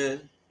out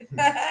there.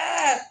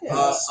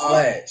 this.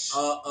 Splash.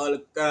 All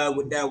the guys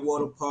with that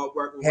water park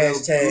working real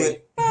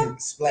Hashtag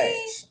good.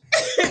 splash.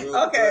 Real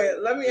Okay,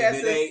 good. let me If ask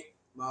it this. ain't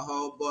my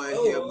homeboy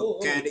Oh, here, oh,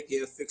 oh. mechanic,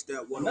 he'll fix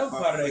that water Another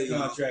park part of for that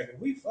y'all. contract, if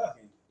we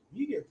fucking,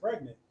 you get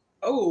pregnant.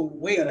 Oh, you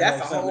wait, gotta that's a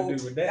have something whole. to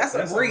do with that. That's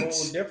a whole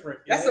breach. different.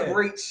 That's yeah. a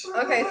breach.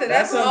 Okay, so That's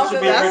that's something also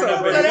should be that's written a-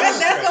 up in so the that's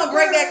contract. gonna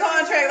break that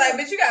contract. Like,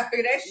 bitch, you gotta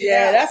figure that shit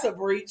Yeah, out. that's a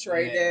breach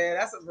right Yeah. there.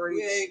 That's a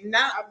breach. We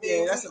Not, I mean,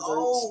 yeah, that's a we breach.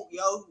 old,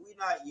 yo. We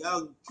not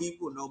young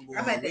people no more.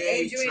 I'm at the We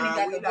age you ain't trying-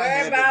 got we to not worry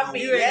having about no-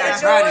 me. You ain't Yeah, not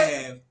do trying to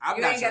it. have. I'm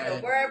You not ain't got trying to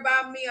have worry no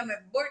about baby. me. I'm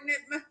aborting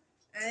it.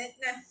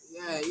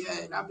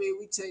 Yeah. I mean,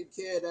 we take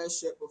care of that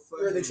shit before.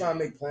 You really trying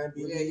to make Plan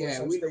B? Yeah, legal in yeah,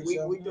 some we- states, we-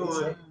 yo? we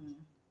doing-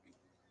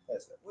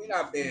 That's it. We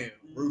not being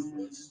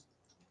ruthless.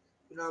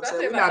 You know what I'm Especially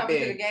saying? if We I not come to the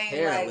being game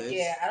careless. like,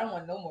 yeah, I don't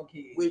want no more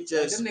kids. We Like,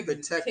 just them niggas is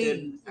protecting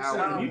teens. our So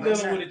Oh you my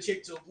dealing God. with a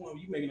chick to a point where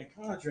you making a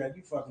contract,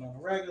 you fucking on a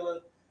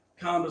regular.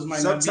 Condoms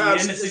might Sometimes not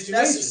be in the it's situation.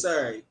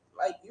 necessary.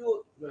 Like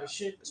you, But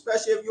shit,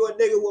 especially if you're a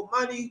nigga with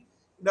money.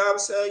 You know what I'm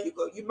saying?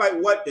 You might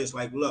want this.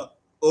 Like, look,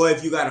 or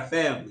if you got a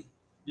family,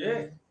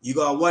 yeah. you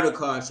gonna want a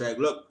contract.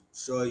 Look,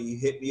 so you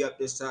hit me up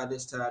this time.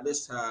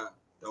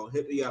 Don't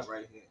hit me up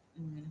right here.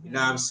 You know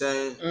what I'm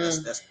saying?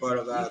 That's part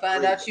of our. You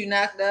find out you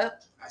knocked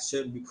up, I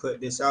shouldn't be putting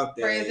this out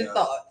there. prayers and yo.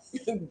 thoughts.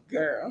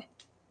 Girl.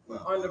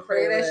 Well, On the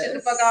Pray prayer that shit the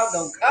fuck out.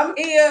 Don't come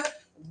here.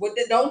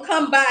 Don't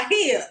come by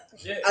here.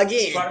 Yeah.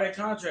 Again. Part of that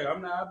contract,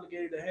 I'm not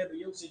obligated to handle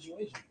your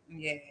situation.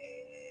 Yeah.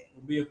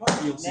 Or be a part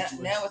of your Now,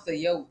 situation. now it's a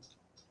yoke.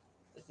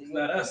 It's a yoke.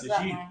 Not us, it's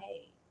got you. my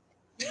head.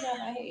 You got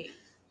my head.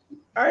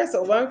 All right,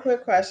 so one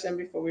quick question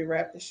before we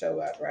wrap the show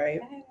up,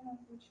 right?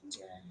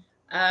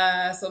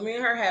 So me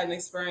and her had an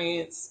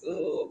experience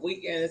a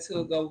weekend or two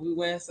ago. We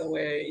went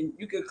somewhere, and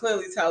you could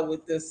clearly tell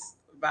what this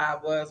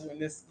vibe was when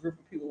this group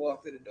of people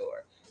walked through the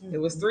door. There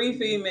was 3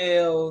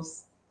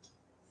 females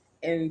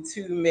and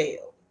 2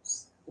 males.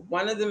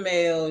 One of the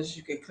males,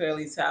 you could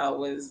clearly tell,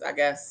 was, I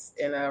guess,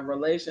 in a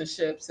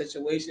relationship,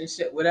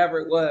 situationship, whatever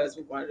it was,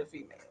 with one of the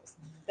females.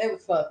 They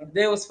was fucking.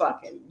 They was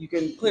fucking. You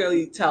can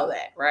clearly tell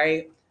that,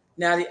 right?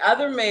 Now, the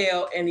other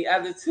male and the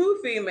other 2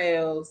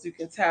 females, you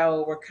can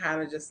tell were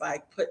kind of just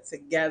like put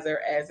together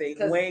as a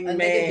 'Cause a nigga dipped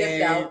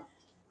wingman out.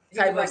 He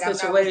type was of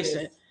like, I'm not with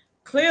situation. this.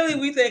 Clearly,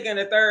 we thinking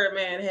the third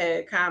man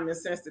had common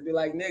sense to be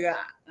like, nigga,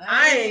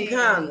 I ain't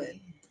coming.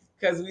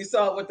 Because we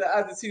saw what the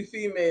other 2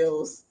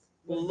 females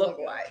will look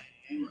like.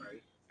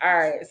 right. All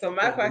right, so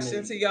my What we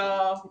question need. to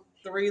y'all,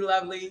 3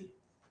 lovely,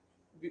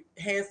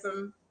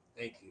 handsome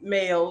Thank you.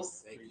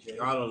 males. Thank you.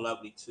 Y'all are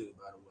lovely too,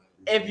 by the way.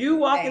 If you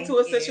walk Thank into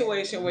a you.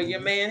 situation where your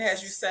man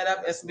has you set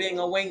up as being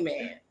a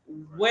wingman,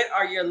 what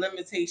are your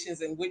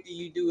limitations and what do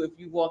you do if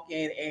you walk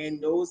in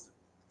and those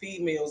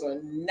females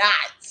are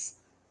not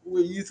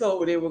what you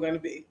told they were going to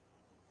be?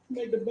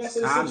 Make the best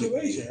of the Time to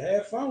situation. be.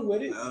 Have fun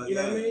with it. Oh, you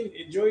know what I yeah. mean?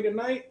 Enjoy the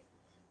night.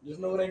 Just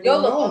know it ain't Yo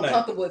going look on that.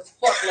 uncomfortable as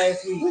fuck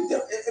last week.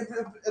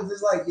 If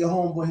it's like your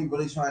homeboy, he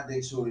really trying to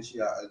dig shorty, she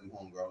got ugly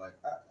homegirl. Like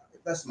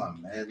that's my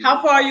man.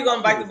 How far are you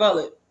gonna bite the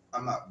bullet?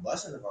 I'm not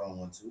busting if I don't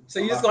want to. So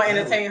you just gonna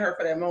entertain her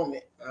for that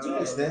moment? To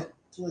an extent.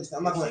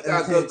 I'm not gonna She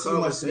got entertain good too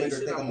much to make her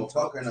conversation, think I'm I'm gonna gonna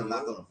fuck her and talk I'm to not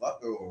her. gonna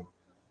fuck her or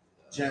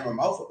jam her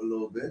mouth up a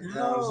little bit. You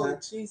know what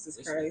I'm saying?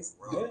 Jesus Christ.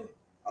 Yeah.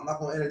 I'm not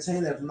gonna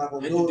entertain that if I'm not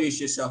gonna do it. Introduce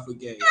yourself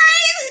again.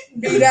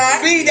 Be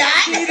that.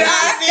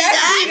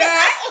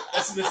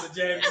 That's Mr.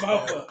 Jamie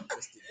Mouth up.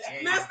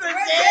 Mr.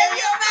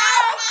 Daniel.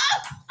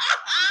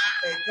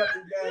 Hey, cut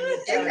me down your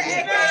It's time, the Brown,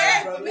 AKA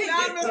brother. for me.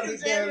 Not Cut Mr. me down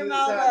Jamie your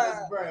Mouth time, up.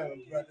 Mr. Brown,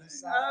 brother.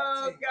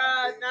 Oh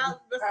God,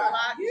 not Mr.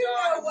 Lockjaw. You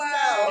know what?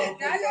 So, Not put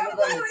me on the the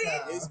running booty.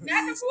 time. It's Not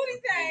the music booty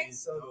and thing. things,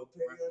 So, don't put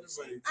me on the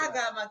represent. running I time.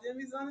 got my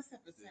dimmies on the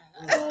separate side.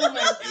 Oh my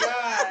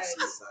god.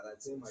 Shout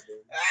out to my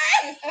dude.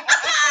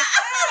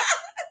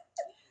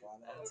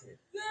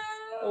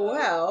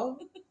 Well,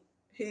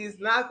 he's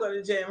not going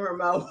to jam her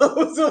mouth.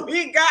 So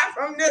we got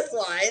from this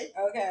one.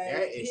 Okay.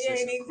 That is He ain't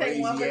just even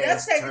take one for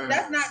crazy-ass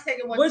that's not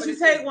taking one Would for you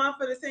the take team. one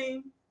for the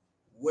team?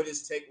 What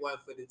is take one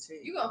for the team?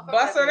 You gonna fuck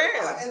Bust that her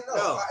bitch. down. And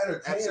No, I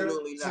entertain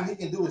absolutely her so not. he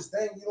can do his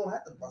thing. You don't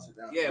have to bust it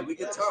down. Yeah, we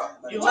can You know talk.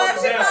 what I'm You saying? Well,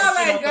 hold she her down so called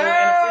she like, don't throw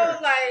girl,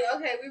 interference. like,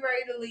 okay, we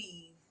ready to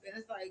leave. And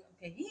it's like,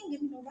 okay, he ain't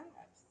give me no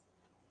vibes.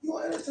 You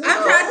want to entertain I'm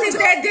her? trying to see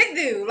what that dick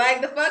do.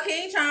 Like, the fuck, he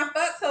ain't trying to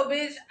fuck, so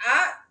bitch,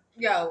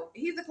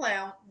 he's a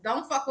clown.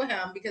 Don't fuck with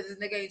him because this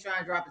nigga ain't trying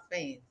to drop his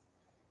fans.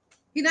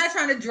 He not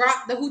trying to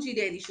drop the hoochie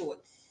daddy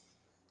shorts.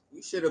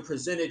 You should have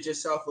presented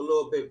yourself a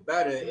little bit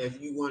better if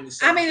you wanted I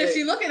something. mean, if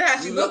she looking at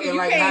how she you looking, you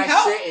like can't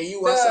hot help. shit and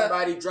you want the-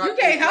 somebody drop you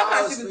can't your help how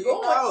flowers she was for you.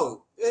 going.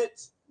 No,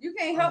 bitch. You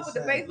can't help with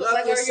the Understand. face look Love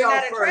like, or you're yourself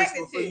not first attracted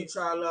before to. you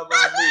try to love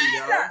on me,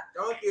 yo.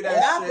 Don't do that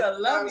Not shit. to love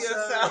You know what I'm saying?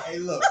 yourself. Hey,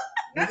 look.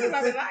 Nothing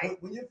about the life.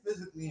 When you're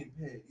physically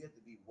impaired, you have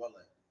to be well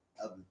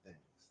at other things.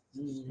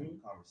 Mhm.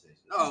 Conversation.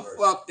 No,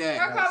 fuck that.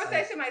 Her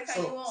conversation might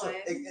turn you on.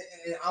 And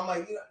I'm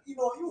like, you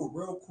a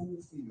real cool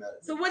female.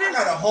 So what I is-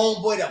 got a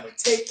homeboy that would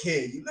take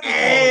care of you. Let me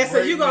Hey, call so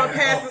right you gonna now.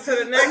 pass it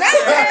to the next Let's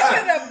one. pass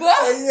to the book.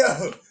 Hey,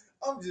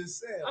 yo, I'm just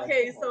saying. like,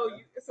 Okay, come so on, man.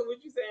 so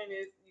what you saying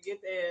is you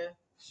get there,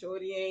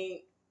 shorty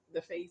ain't,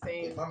 the face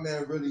ain't If my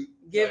man really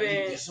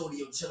giving. shorty,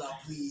 yo, chill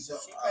out, please. Yo,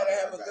 She better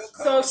have a good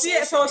So she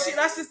conversation,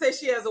 let's just say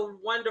she has a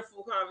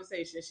wonderful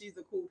conversation. She's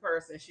a cool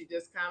person. She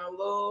just kind of a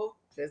little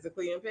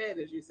physically impaired,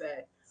 as you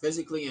say.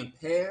 Physically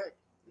impaired?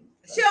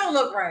 She don't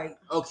look right.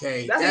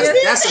 Okay, That's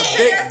that's a just-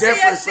 big that's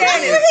difference from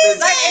just- being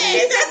like, physically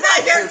if she's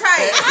not your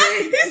type,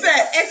 impaired. he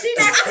said, if she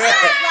not your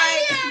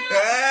type,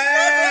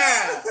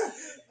 Yeah.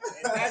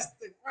 And that's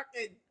the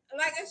fucking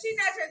like if she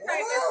not your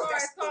type as far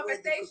as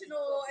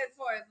conversational, as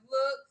far as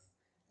looks,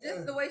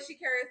 just the way she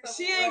carries herself.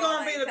 She ain't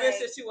gonna be the like, bitch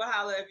that she would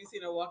holler if you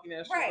seen her walking down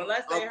the street. Right. But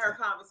let's say her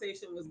Okay.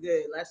 conversation was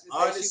good. Let's just say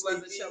Honestly, she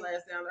wasn't chill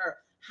ass down to earth.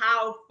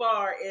 How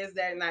far is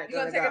that night You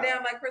gonna gonna take go? her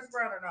down like Chris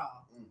Brown or no?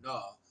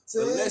 no.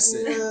 But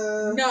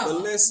listen, No.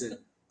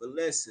 but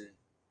listen.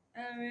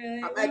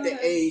 I'm at the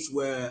age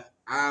where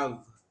I've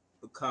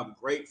become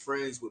great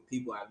friends with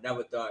people I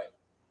never thought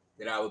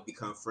that I would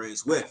become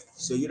friends with.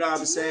 So you know what I'm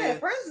Yeah, saying?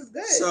 friends is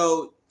good.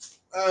 So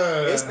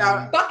it's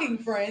not. Fucking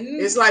friends.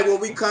 It's like when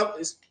we come.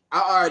 I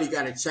already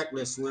got a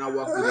checklist when I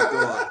walk through the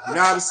door. You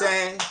know what I'm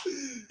saying?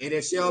 And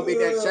if she don't meet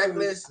that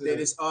checklist, then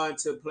it's on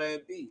to Plan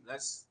B.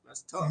 Let's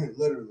talk.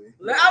 Literally.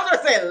 I was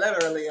gonna say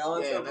literally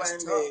on Yeah, to let's Plan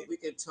talk. B. We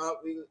can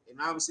talk. You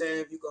know what I'm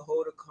saying? If you can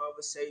hold a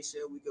conversation,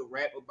 we can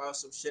rap about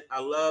some shit. I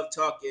love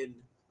talking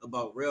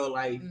about real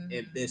life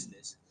and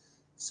business.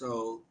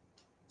 So,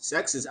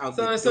 sex is out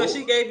the So door.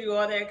 she gave you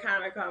all that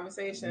kind of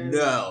conversation.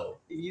 No,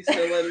 You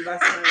still wouldn't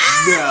bust her.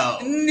 no,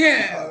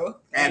 No.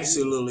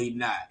 absolutely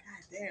not.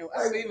 Damn,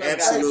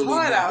 Absolutely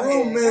hard not. out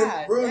Real here. men,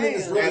 God real damn.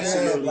 niggas really have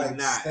Absolutely like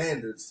not.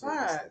 standards. For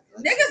this.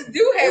 Fuck. Niggas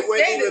do have It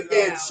wouldn't even standards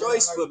be a now.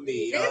 choice for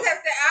me, yo. Niggas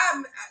have to.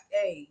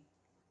 Hey,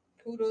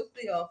 kudos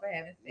to y'all for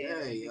having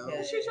standards. Yeah, yo. What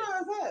because- she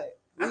trying to say?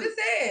 I'm just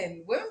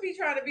saying, women be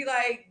trying to be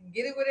like,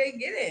 get it where they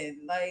get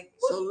in. Like,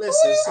 So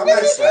listen, I'm not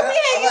even listen. I'm not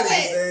even with?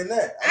 saying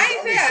that. I ain't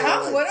I'm saying just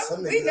I'm like, with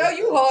some them. We niggas know out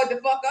you there- hard to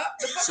fuck up.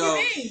 The fuck So-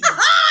 you mean?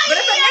 But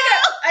if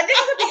a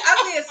nigga could be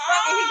ugly as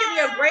fuck and he give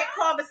me a great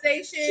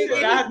conversation She and did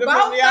he not have to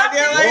both put me out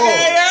there something. like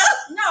that.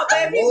 No, but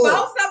if he Whoa.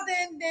 both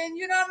something, then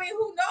you know what I mean?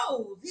 Who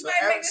knows? He might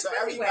make this So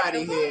pussy wet.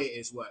 everybody The here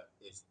is what?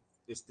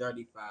 It's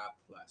 35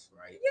 plus,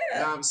 right? Yeah.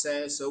 You know what I'm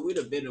saying? So we'd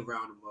have been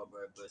around the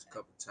mother bus a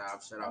couple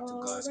times. Shout out to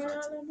God's country.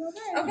 fuck? You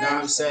know Okay. what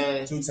I'm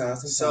saying? 2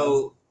 times.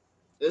 So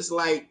it's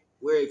like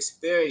we're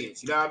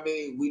experienced. You know what I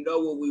mean? We know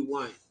what we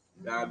want.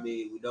 You know what I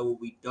mean? We know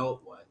what we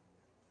don't want.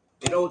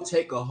 It don't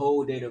take a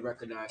whole day to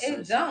recognize It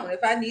such. don't. If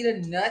I need a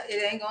nut,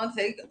 it ain't gonna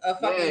take a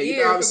fucking Yeah, you know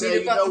year what I'm for saying? me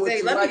to You know fucking what say,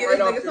 you let me like get right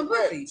this off nigga some your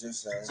rip. pussy.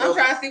 Just saying. So- I'm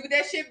trying to see what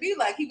that shit be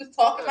like. He was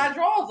talking my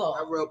drawers That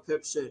off. real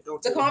pip shit.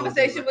 Don't The take a whole day to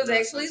conversation was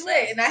recognize actually such.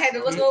 lit, and I had to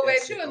look Keep over that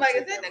at shit. you and Don't like,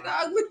 take is that that nigga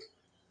right. ugly?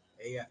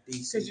 AFDC.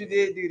 Because you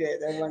did do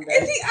that one Is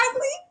day. he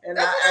ugly? And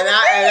That's I what and I'm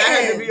I had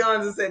saying. to be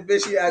honest and say,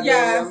 bitch, you ugly.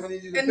 Yes. I'm gonna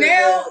need you to And pick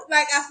now, that.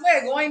 like, I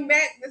swear, going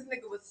back, this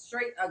nigga was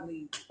straight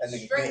ugly. That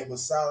nigga Straight. game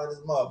was solid as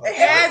motherfucker. It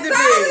had to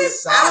be.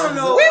 Solid. I don't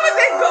know. We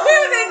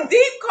was in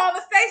deep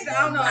conversation.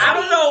 I don't know. I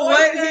don't know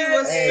what he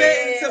was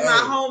Hey, spitting to my hey.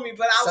 homie,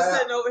 but I was Shout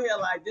sitting over here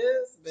like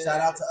this. Bitch. Shout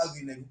out to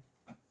ugly nigga.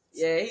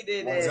 Yeah, he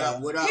did What's that.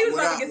 up? What up? He was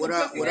What about up? to get What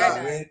some up? pussy What that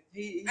up? night.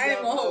 He I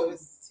ain't gonna hold you.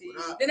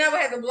 What up? Then I would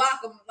have to block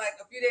him like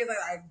a few days later,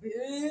 like,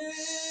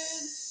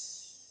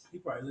 bitch. He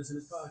probably listen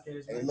to this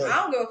podcast. Hey, man. look. I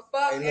don't give a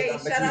fuck. Hey, look, Hey, I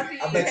bet shout you- out to you.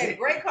 I You bet had you- a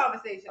great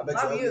conversation. I bet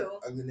Love you you.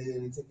 ugly nigga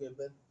didn't take care of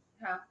business.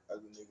 Huh?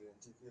 Ugly nigga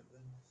didn't take care of business.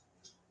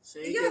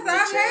 Yes,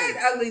 I've had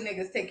ugly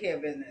niggas take care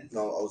of business.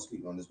 No, I was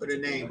speaking on this. Put a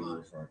particular name nigga on you're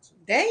it. referring to.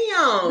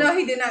 Damn. No,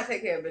 he did not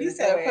take care of business. He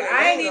said That put way. a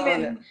I ain't name on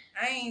even.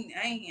 I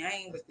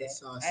ain't with that.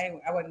 That's awesome.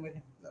 I wasn't with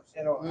him No,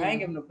 at all. Mm. I ain't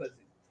give him no pussy.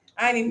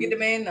 I ain't even get the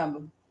man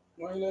number.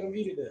 Why you let him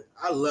eat it there?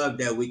 I love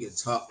that we can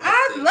talk like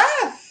I this.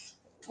 left.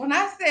 When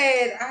I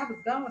said I was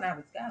gone, I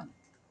was gone.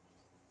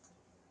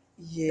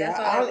 Yeah, That's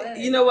all it was.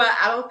 you know what?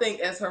 I don't think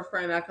as her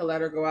friend I could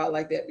let her go out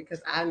like that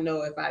because I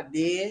know if I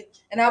did,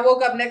 And I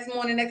woke up next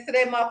morning next to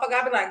that motherfucker.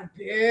 I'd be like, Can I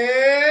bitch.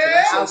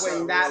 say I would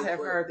something not real have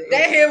quick? heard the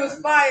That end. hair was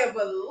fire,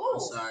 but I'm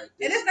look. sorry. And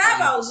This it's not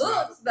about is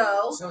not looks, a-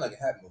 though. It sounded like it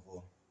happened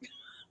before.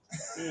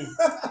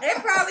 It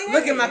probably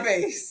Look at has. my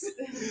face.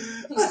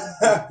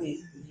 But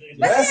he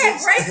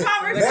had great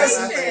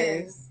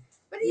conversations.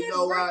 But he You had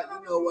know great what?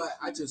 You know what? I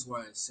conversations. just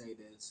want to say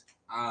this.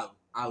 I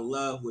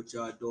love what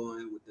y'all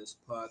doing with this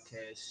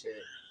podcast shit.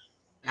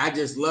 I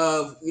just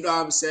love, you know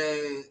what I'm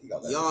saying? You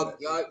got that Y'all right.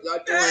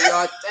 doing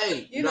y'all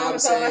thing. You know what I'm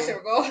saying? That shit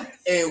would go.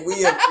 And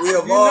we have You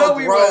know all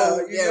we grown.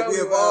 will. You Yeah, know we we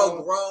have all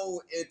will. grown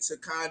into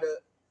kind of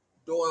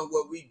doing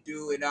what we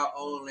do in our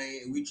own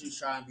lane. And we just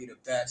trying to be the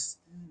best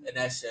in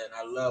that shit. And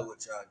I love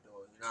what y'all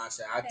doing. You know what I'm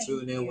saying? I Thank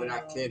tune in when I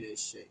you. can and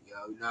shit,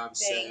 yo. You know what I'm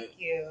saying? Thank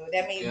you.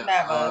 That means Yeah,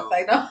 never. It's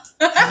like, no.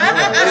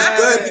 It's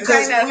good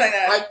because Say no, say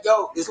no. like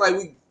yo, it's like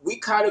we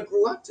kind of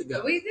grew up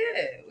together. We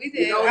did. We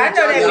did. You know, I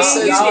know that y'all me said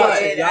and you y'all-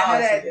 did. I know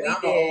that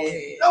we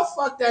did. No,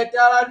 fuck that,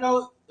 dog. I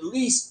know at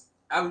least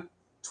I'm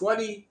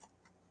 20,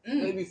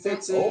 maybe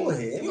 15. Old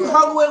head. You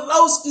hung with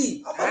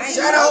Lowski. I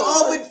Shout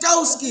know. out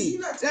Overdosky.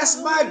 That's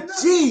my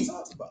G.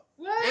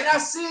 What? And I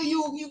see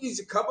you used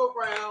to come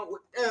around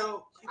with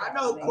them. I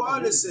know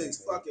Quanta since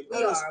fucking We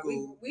middle are.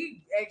 school.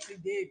 We actually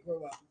did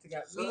grow up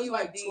together. So Me, it's you,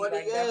 like and D, 20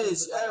 definitely years.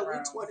 was Yeah, we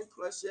around. 20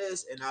 plus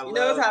years. And I You love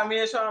notice how me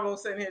and Sean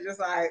was sitting here just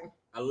like,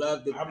 I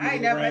love the I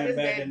ain't never met this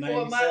man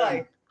before in my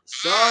life.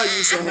 Sean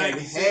used to have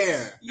 96.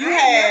 hair. you I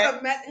ain't had,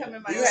 never met him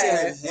in my He You used to life.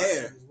 had- have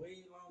hair.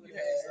 Way longer You than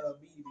had-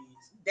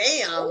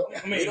 BDBs.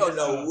 damn, We don't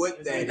know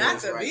what that not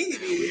is the right now.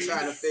 BDBs. We're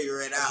trying to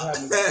figure it out.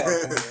 Having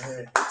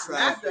We're a trying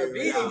Not to the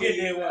figure it We'll out. get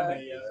there one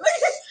day, yo.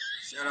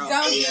 Shout out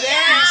Don't do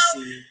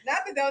AFDC. Not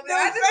that don't do. No,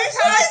 I face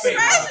just Keep the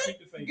faith, keep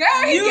the faith.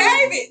 girl, he You-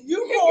 gave it. You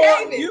He pulled,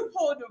 gave it. you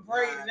pulled the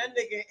braid, and that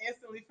nigga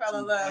instantly fell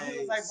in love. He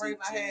was like, braid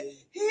my hair. CJ.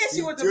 He hit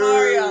you with the Dude.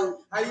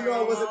 Mario. How you know I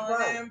wasn't Come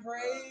proud? on and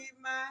braid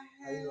my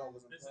How you hair. know I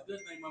wasn't It's a proud? good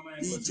thing my man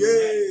DJ. put you in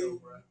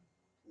that, though,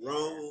 bro.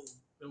 Rome.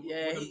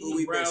 Yeah, When he- the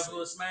we Browns missing.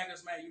 little smacker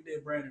smack, you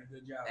did Brandon a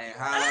good job. And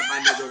bro. holla at my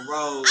nigga Rome.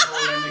 Hold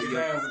that nigga Yeah,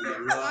 down with that.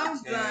 yeah.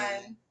 I'm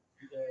done.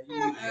 Yeah, You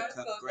you can cut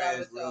so grass done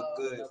with real y'all.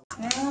 good.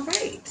 All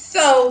right.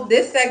 So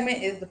this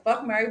segment is the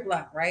fuck, marry,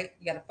 block. Right?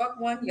 You gotta fuck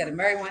one, you gotta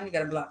marry one, you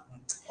gotta block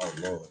one. Oh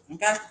Lord.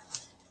 Okay.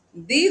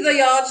 These are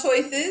y'all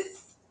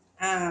choices.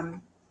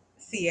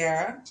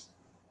 Sierra,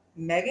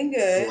 Megan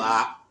Good,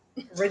 Block.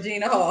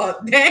 Regina Hall.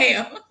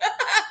 Damn.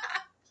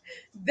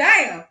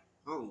 Damn. I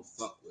don't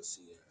fuck with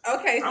Sierra.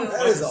 Okay, I'm so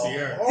That is a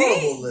Sierra.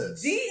 horrible D,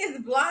 list. D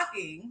is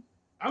blocking.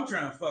 I'm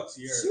trying to fuck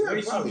Sierra. Sierra The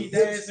way she probably be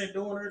hits- dancing,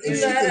 doing her If thing.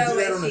 she can do that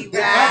on a When she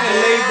dick, I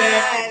can lay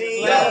back, ride just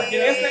it. let her Look,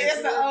 get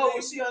it's the oh,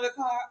 was she on the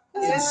car?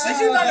 If But she you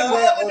can gonna do go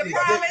that with on the the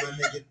promise? dick,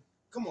 my nigga.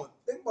 Come on,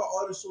 think about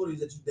all the shorties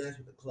that you dance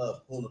with the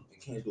club, pull up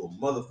and can't do a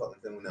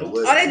motherfucking thing when that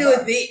was. All they do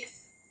is this.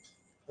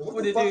 What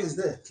What the they fuck do? is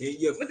that? Can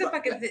you What the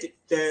fuck is this?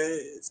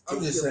 dance? I'm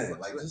Can just you saying,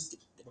 fuck like, with- just,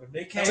 But if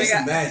they So can't, we just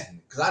got-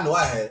 imagine, because I know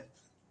I had.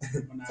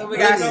 So we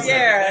got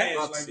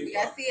Sierra. We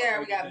got Sierra,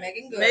 we got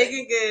Megan Good.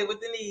 Megan Good with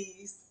the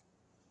knees.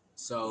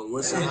 So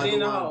what's Regina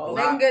another Hall. one?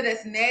 Megan Block. Good,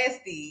 that's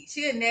nasty.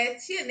 She a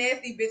nasty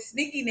bitch,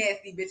 sneaky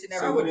nasty bitch in I every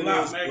So would what movie. it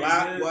block is, Megan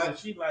block Good, what? but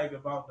she like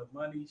about the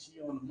money. She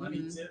on the money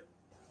Mhm. tip.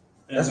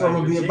 That's And what I'm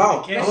gonna be Regina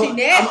about. King- But she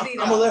nasty, I'm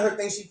though. gonna let her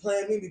think she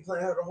playing me, be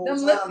playing her the whole Them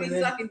time, lips and be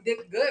then sucking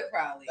dick good,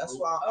 probably. that's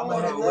why Oh, I'm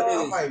what gonna it let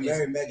is, I might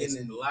marry it's Megan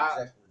and block,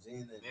 Jack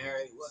Regina and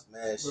marry what?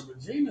 smash. But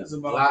Regina's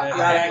about Block. that. You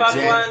gotta fuck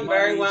action, one,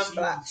 marry money, one, she-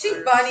 block. She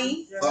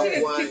funny. Fuck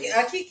She one,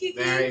 can kiki.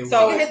 marry She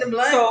one. can hit the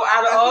blunt. So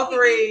out of all Kiki.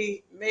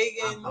 three, I'm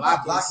Megan,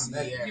 blocking blocking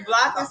Megan. Sierra. you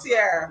blocking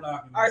Sierra.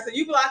 Blocking All right, so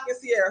you blocking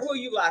Sierra. Who are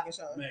you blocking,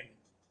 Sean? Megan.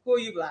 Who are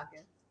you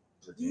blocking?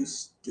 You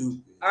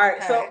stupid. All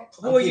right, so Okay.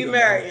 who I'm are you keeping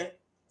marrying?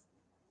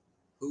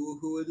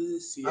 Who it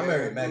is? I Sierra.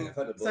 married Megan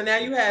for the So now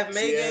you have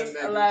Sierra, Megan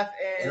Megan. left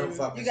And I'm and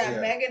fucking You got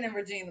Sierra. Megan and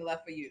Regina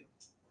left for you.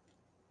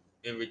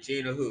 And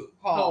Regina who?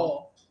 Hall.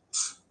 Paul.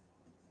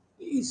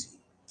 Easy.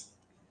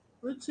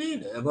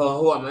 Regina.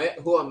 Who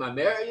am I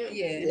marrying?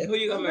 Yeah, Yeah. who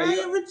you I'm gonna marry?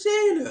 marrying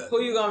Regina.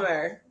 Who you gonna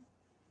marry?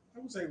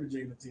 I'm gonna say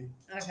Regina T.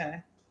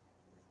 Okay.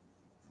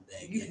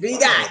 Be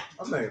that.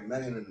 I married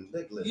Megan in the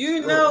dick list. You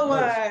Real know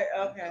nice.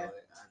 what? Okay.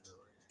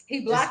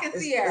 He blocking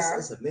Sierra.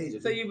 It's a major.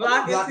 So you I'm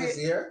blocking not blocking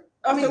Sierra.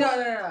 I mean, so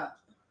no.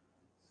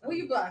 Who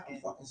you I'm blocking?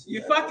 fucking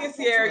you Sierra. fucking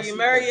Sierra. You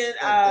marrying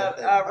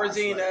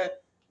Regina.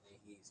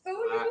 So who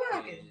you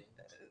blocking?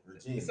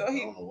 Regina. So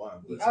he- I don't know why.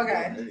 But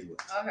Okay. anyway.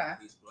 Okay.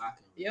 He's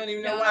blocking. You don't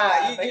even No, know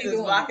why. but You he just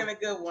doing blocking it. a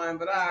good one,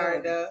 but all He right,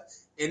 doing though.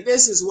 And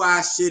this is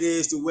why shit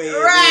is the way it is.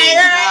 Right. You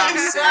know what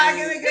He's I'm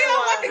blocking a saying? good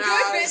one. the Nah,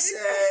 good I bitches.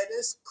 said,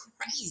 it's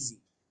crazy.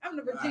 I'm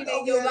the Regina Oh,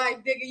 in your yeah. life,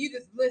 nigga. You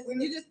just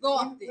listen. You just go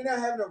off We're there. not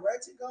having a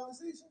ratchet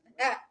conversation.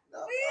 Yeah. No.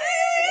 Yeah.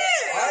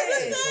 All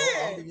right, Yeah. so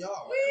I'm giving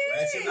y'all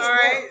ratchet. All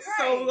right, Right.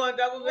 so we're gonna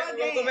double Well, back.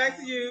 We'll go back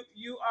damn. to you.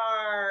 You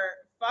are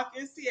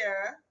fucking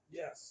Sierra.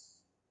 Yes.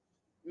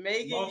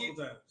 Megan, Multiple you,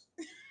 times.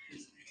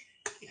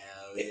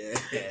 Hell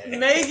yeah.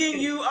 Megan,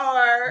 you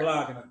are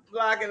Blocking her.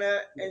 blocking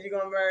her, and you're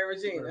gonna marry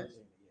Regina.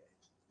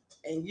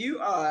 And you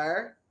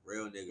are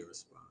Real nigga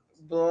response.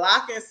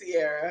 blocking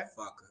Sierra.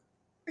 Fuck her.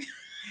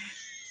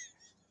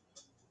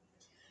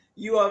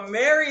 You are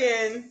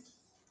marrying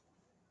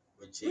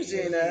Regina.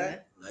 Regina.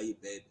 Love you,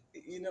 baby.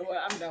 You know what?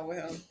 I'm done with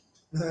him.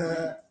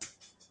 Yeah.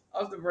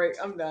 Off the break,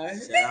 I'm done.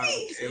 Shout out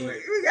We to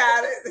it.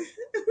 got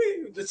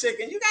it. The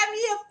chicken. You got me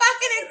here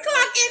fucking and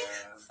clucking.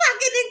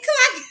 Fucking and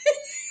clucking.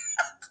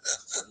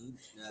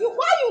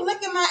 Why you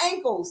licking my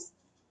ankles?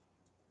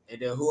 And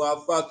then who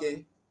I'm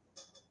fucking?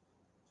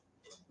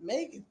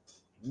 Megan.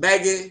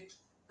 Megan.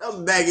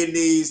 Them Megan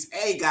these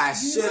ain't got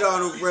shit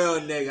on a real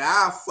nigga.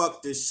 I'll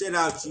fuck the shit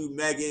out you,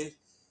 Megan.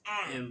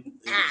 And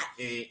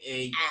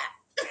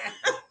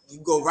you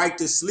go right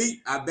to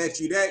sleep. I bet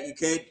you that. You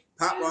can't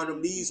pop on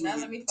them knees Now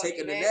when let me you're fuck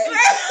taking you a back.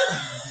 nap.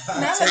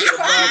 Now let Take me the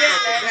fuck you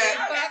motherfucker back.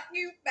 back. Fuck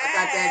you back. I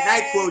got that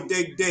NyQuil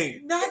ding ding.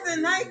 Not the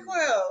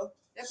NyQuil.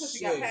 That pussy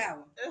got Shit.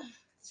 power.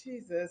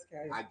 Jesus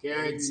Christ. I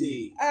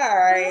guarantee. All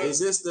right. Is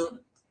this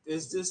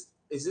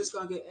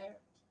gonna get aired?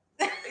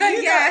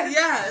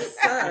 Yes,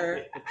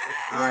 sir.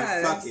 All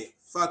right, Yes. fuck it.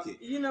 Fuck it.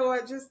 You know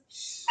what? Just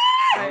shh.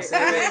 Don't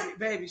say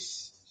Baby,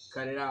 shh.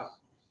 Cut it out.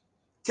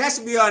 Catch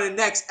me on the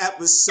next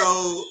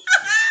episode.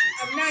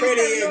 I'm not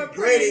Pretty even and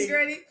pretty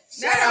gritty. and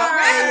Shout Now out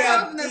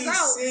I'm closing us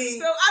out. AMDC.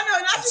 So I know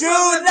not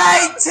June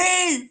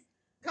 19th.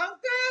 Come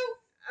through.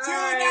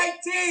 Alright.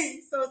 June 19th.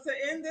 So to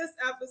end this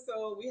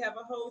episode, we have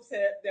a whole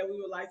tip that we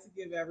would like to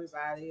give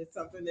everybody. It's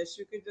something that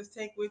you can just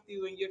take with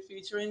you in your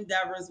future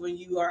endeavors when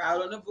you are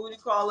out on a booty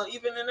call or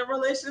even in a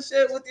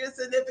relationship with your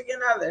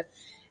significant other.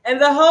 And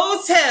the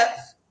whole tip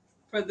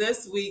for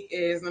this week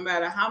is no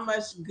matter how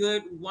much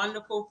good,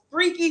 wonderful,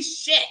 freaky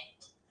shit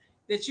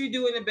that you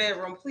do in the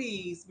bedroom,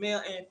 please,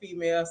 male and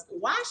females,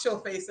 wash your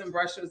face and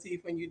brush your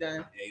teeth when you're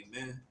done.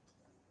 Amen.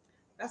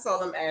 That's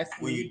all I'm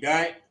asking. When you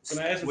done, Can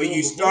I ask when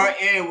you start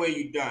and when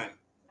you done.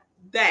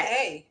 That.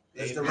 Hey,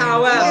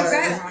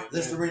 However-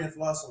 Listerine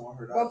flossing on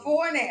her dog.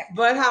 before and after.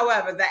 But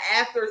however, the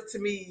after to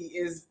me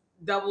is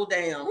double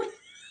down.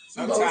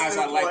 Sometimes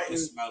I like the important.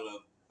 smell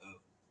of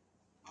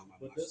my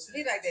But this-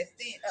 He like that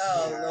stink.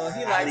 Oh Lord,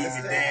 he I like leave this it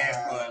stench.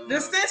 there for a The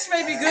little. stench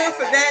may be good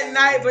for that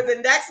night, but the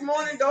next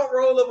morning don't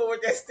roll over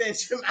with that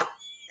stench in my face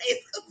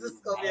because it's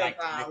gonna be I a like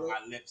to lick problem.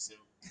 my lips and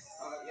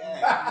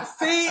yeah.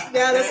 See,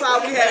 now that's why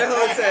we had the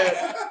whole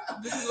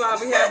tip. This is why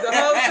we have the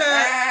whole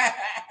tip.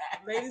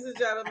 Ladies and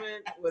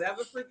gentlemen,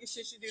 whatever freaky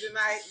shit you do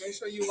tonight, make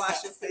sure you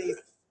wash your face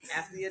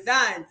after you're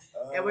done.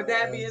 And with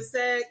that being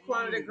said,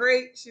 Quanta the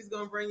Great, she's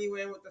gonna bring you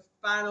in with the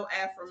final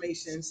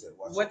affirmations,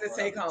 what to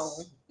take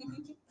home.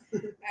 All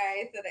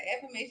right, so the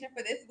affirmation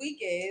for this week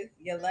is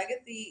your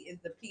legacy is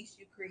the peace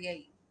you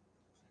create.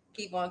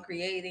 Keep on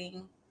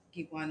creating,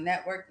 keep on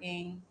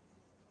networking,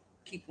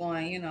 keep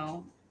on,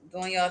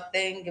 doing your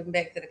thing, giving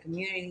back to the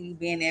community,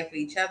 being there for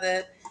each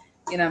other,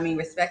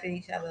 respecting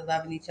each other,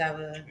 loving each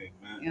other.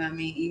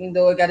 Even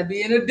though it got to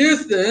be in a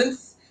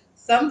distance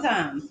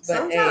sometimes. But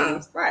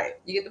Sometimes, right.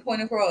 you get the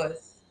point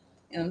across.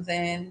 You know what I'm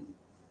saying?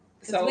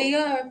 Because So- we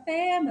are a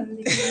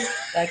family,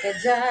 like a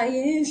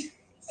giant.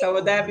 So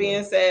with that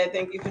being said,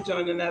 thank you for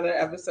joining another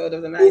episode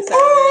of the Night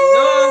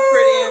Saturday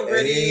Pretty and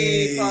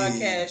Gritty Hey.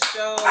 podcast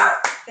show.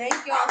 Thank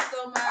y'all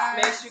so much.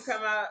 Make sure you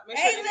come out.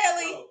 Hey,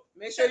 Lily.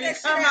 Make sure you Shut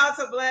that come shit out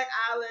to Black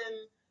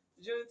Island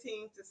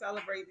Juneteenth to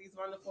celebrate these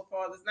wonderful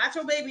fathers. Not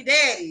your baby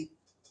daddy,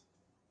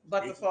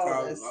 but the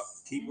fathers.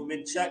 Keep them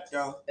in check,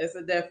 though. It's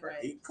a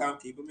difference.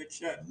 Keep them in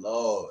check.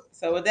 Lord.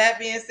 So with that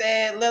being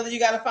said, Lily, you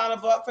got a final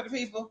buck for the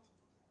people?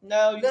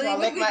 No, you Lily,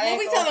 want to lick my what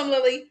we ankle? tell them,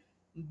 Lily?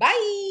 Bye.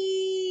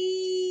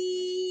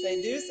 Say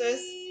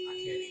deuces. I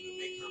can't even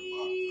make her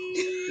bark.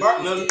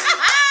 Bark, Lily.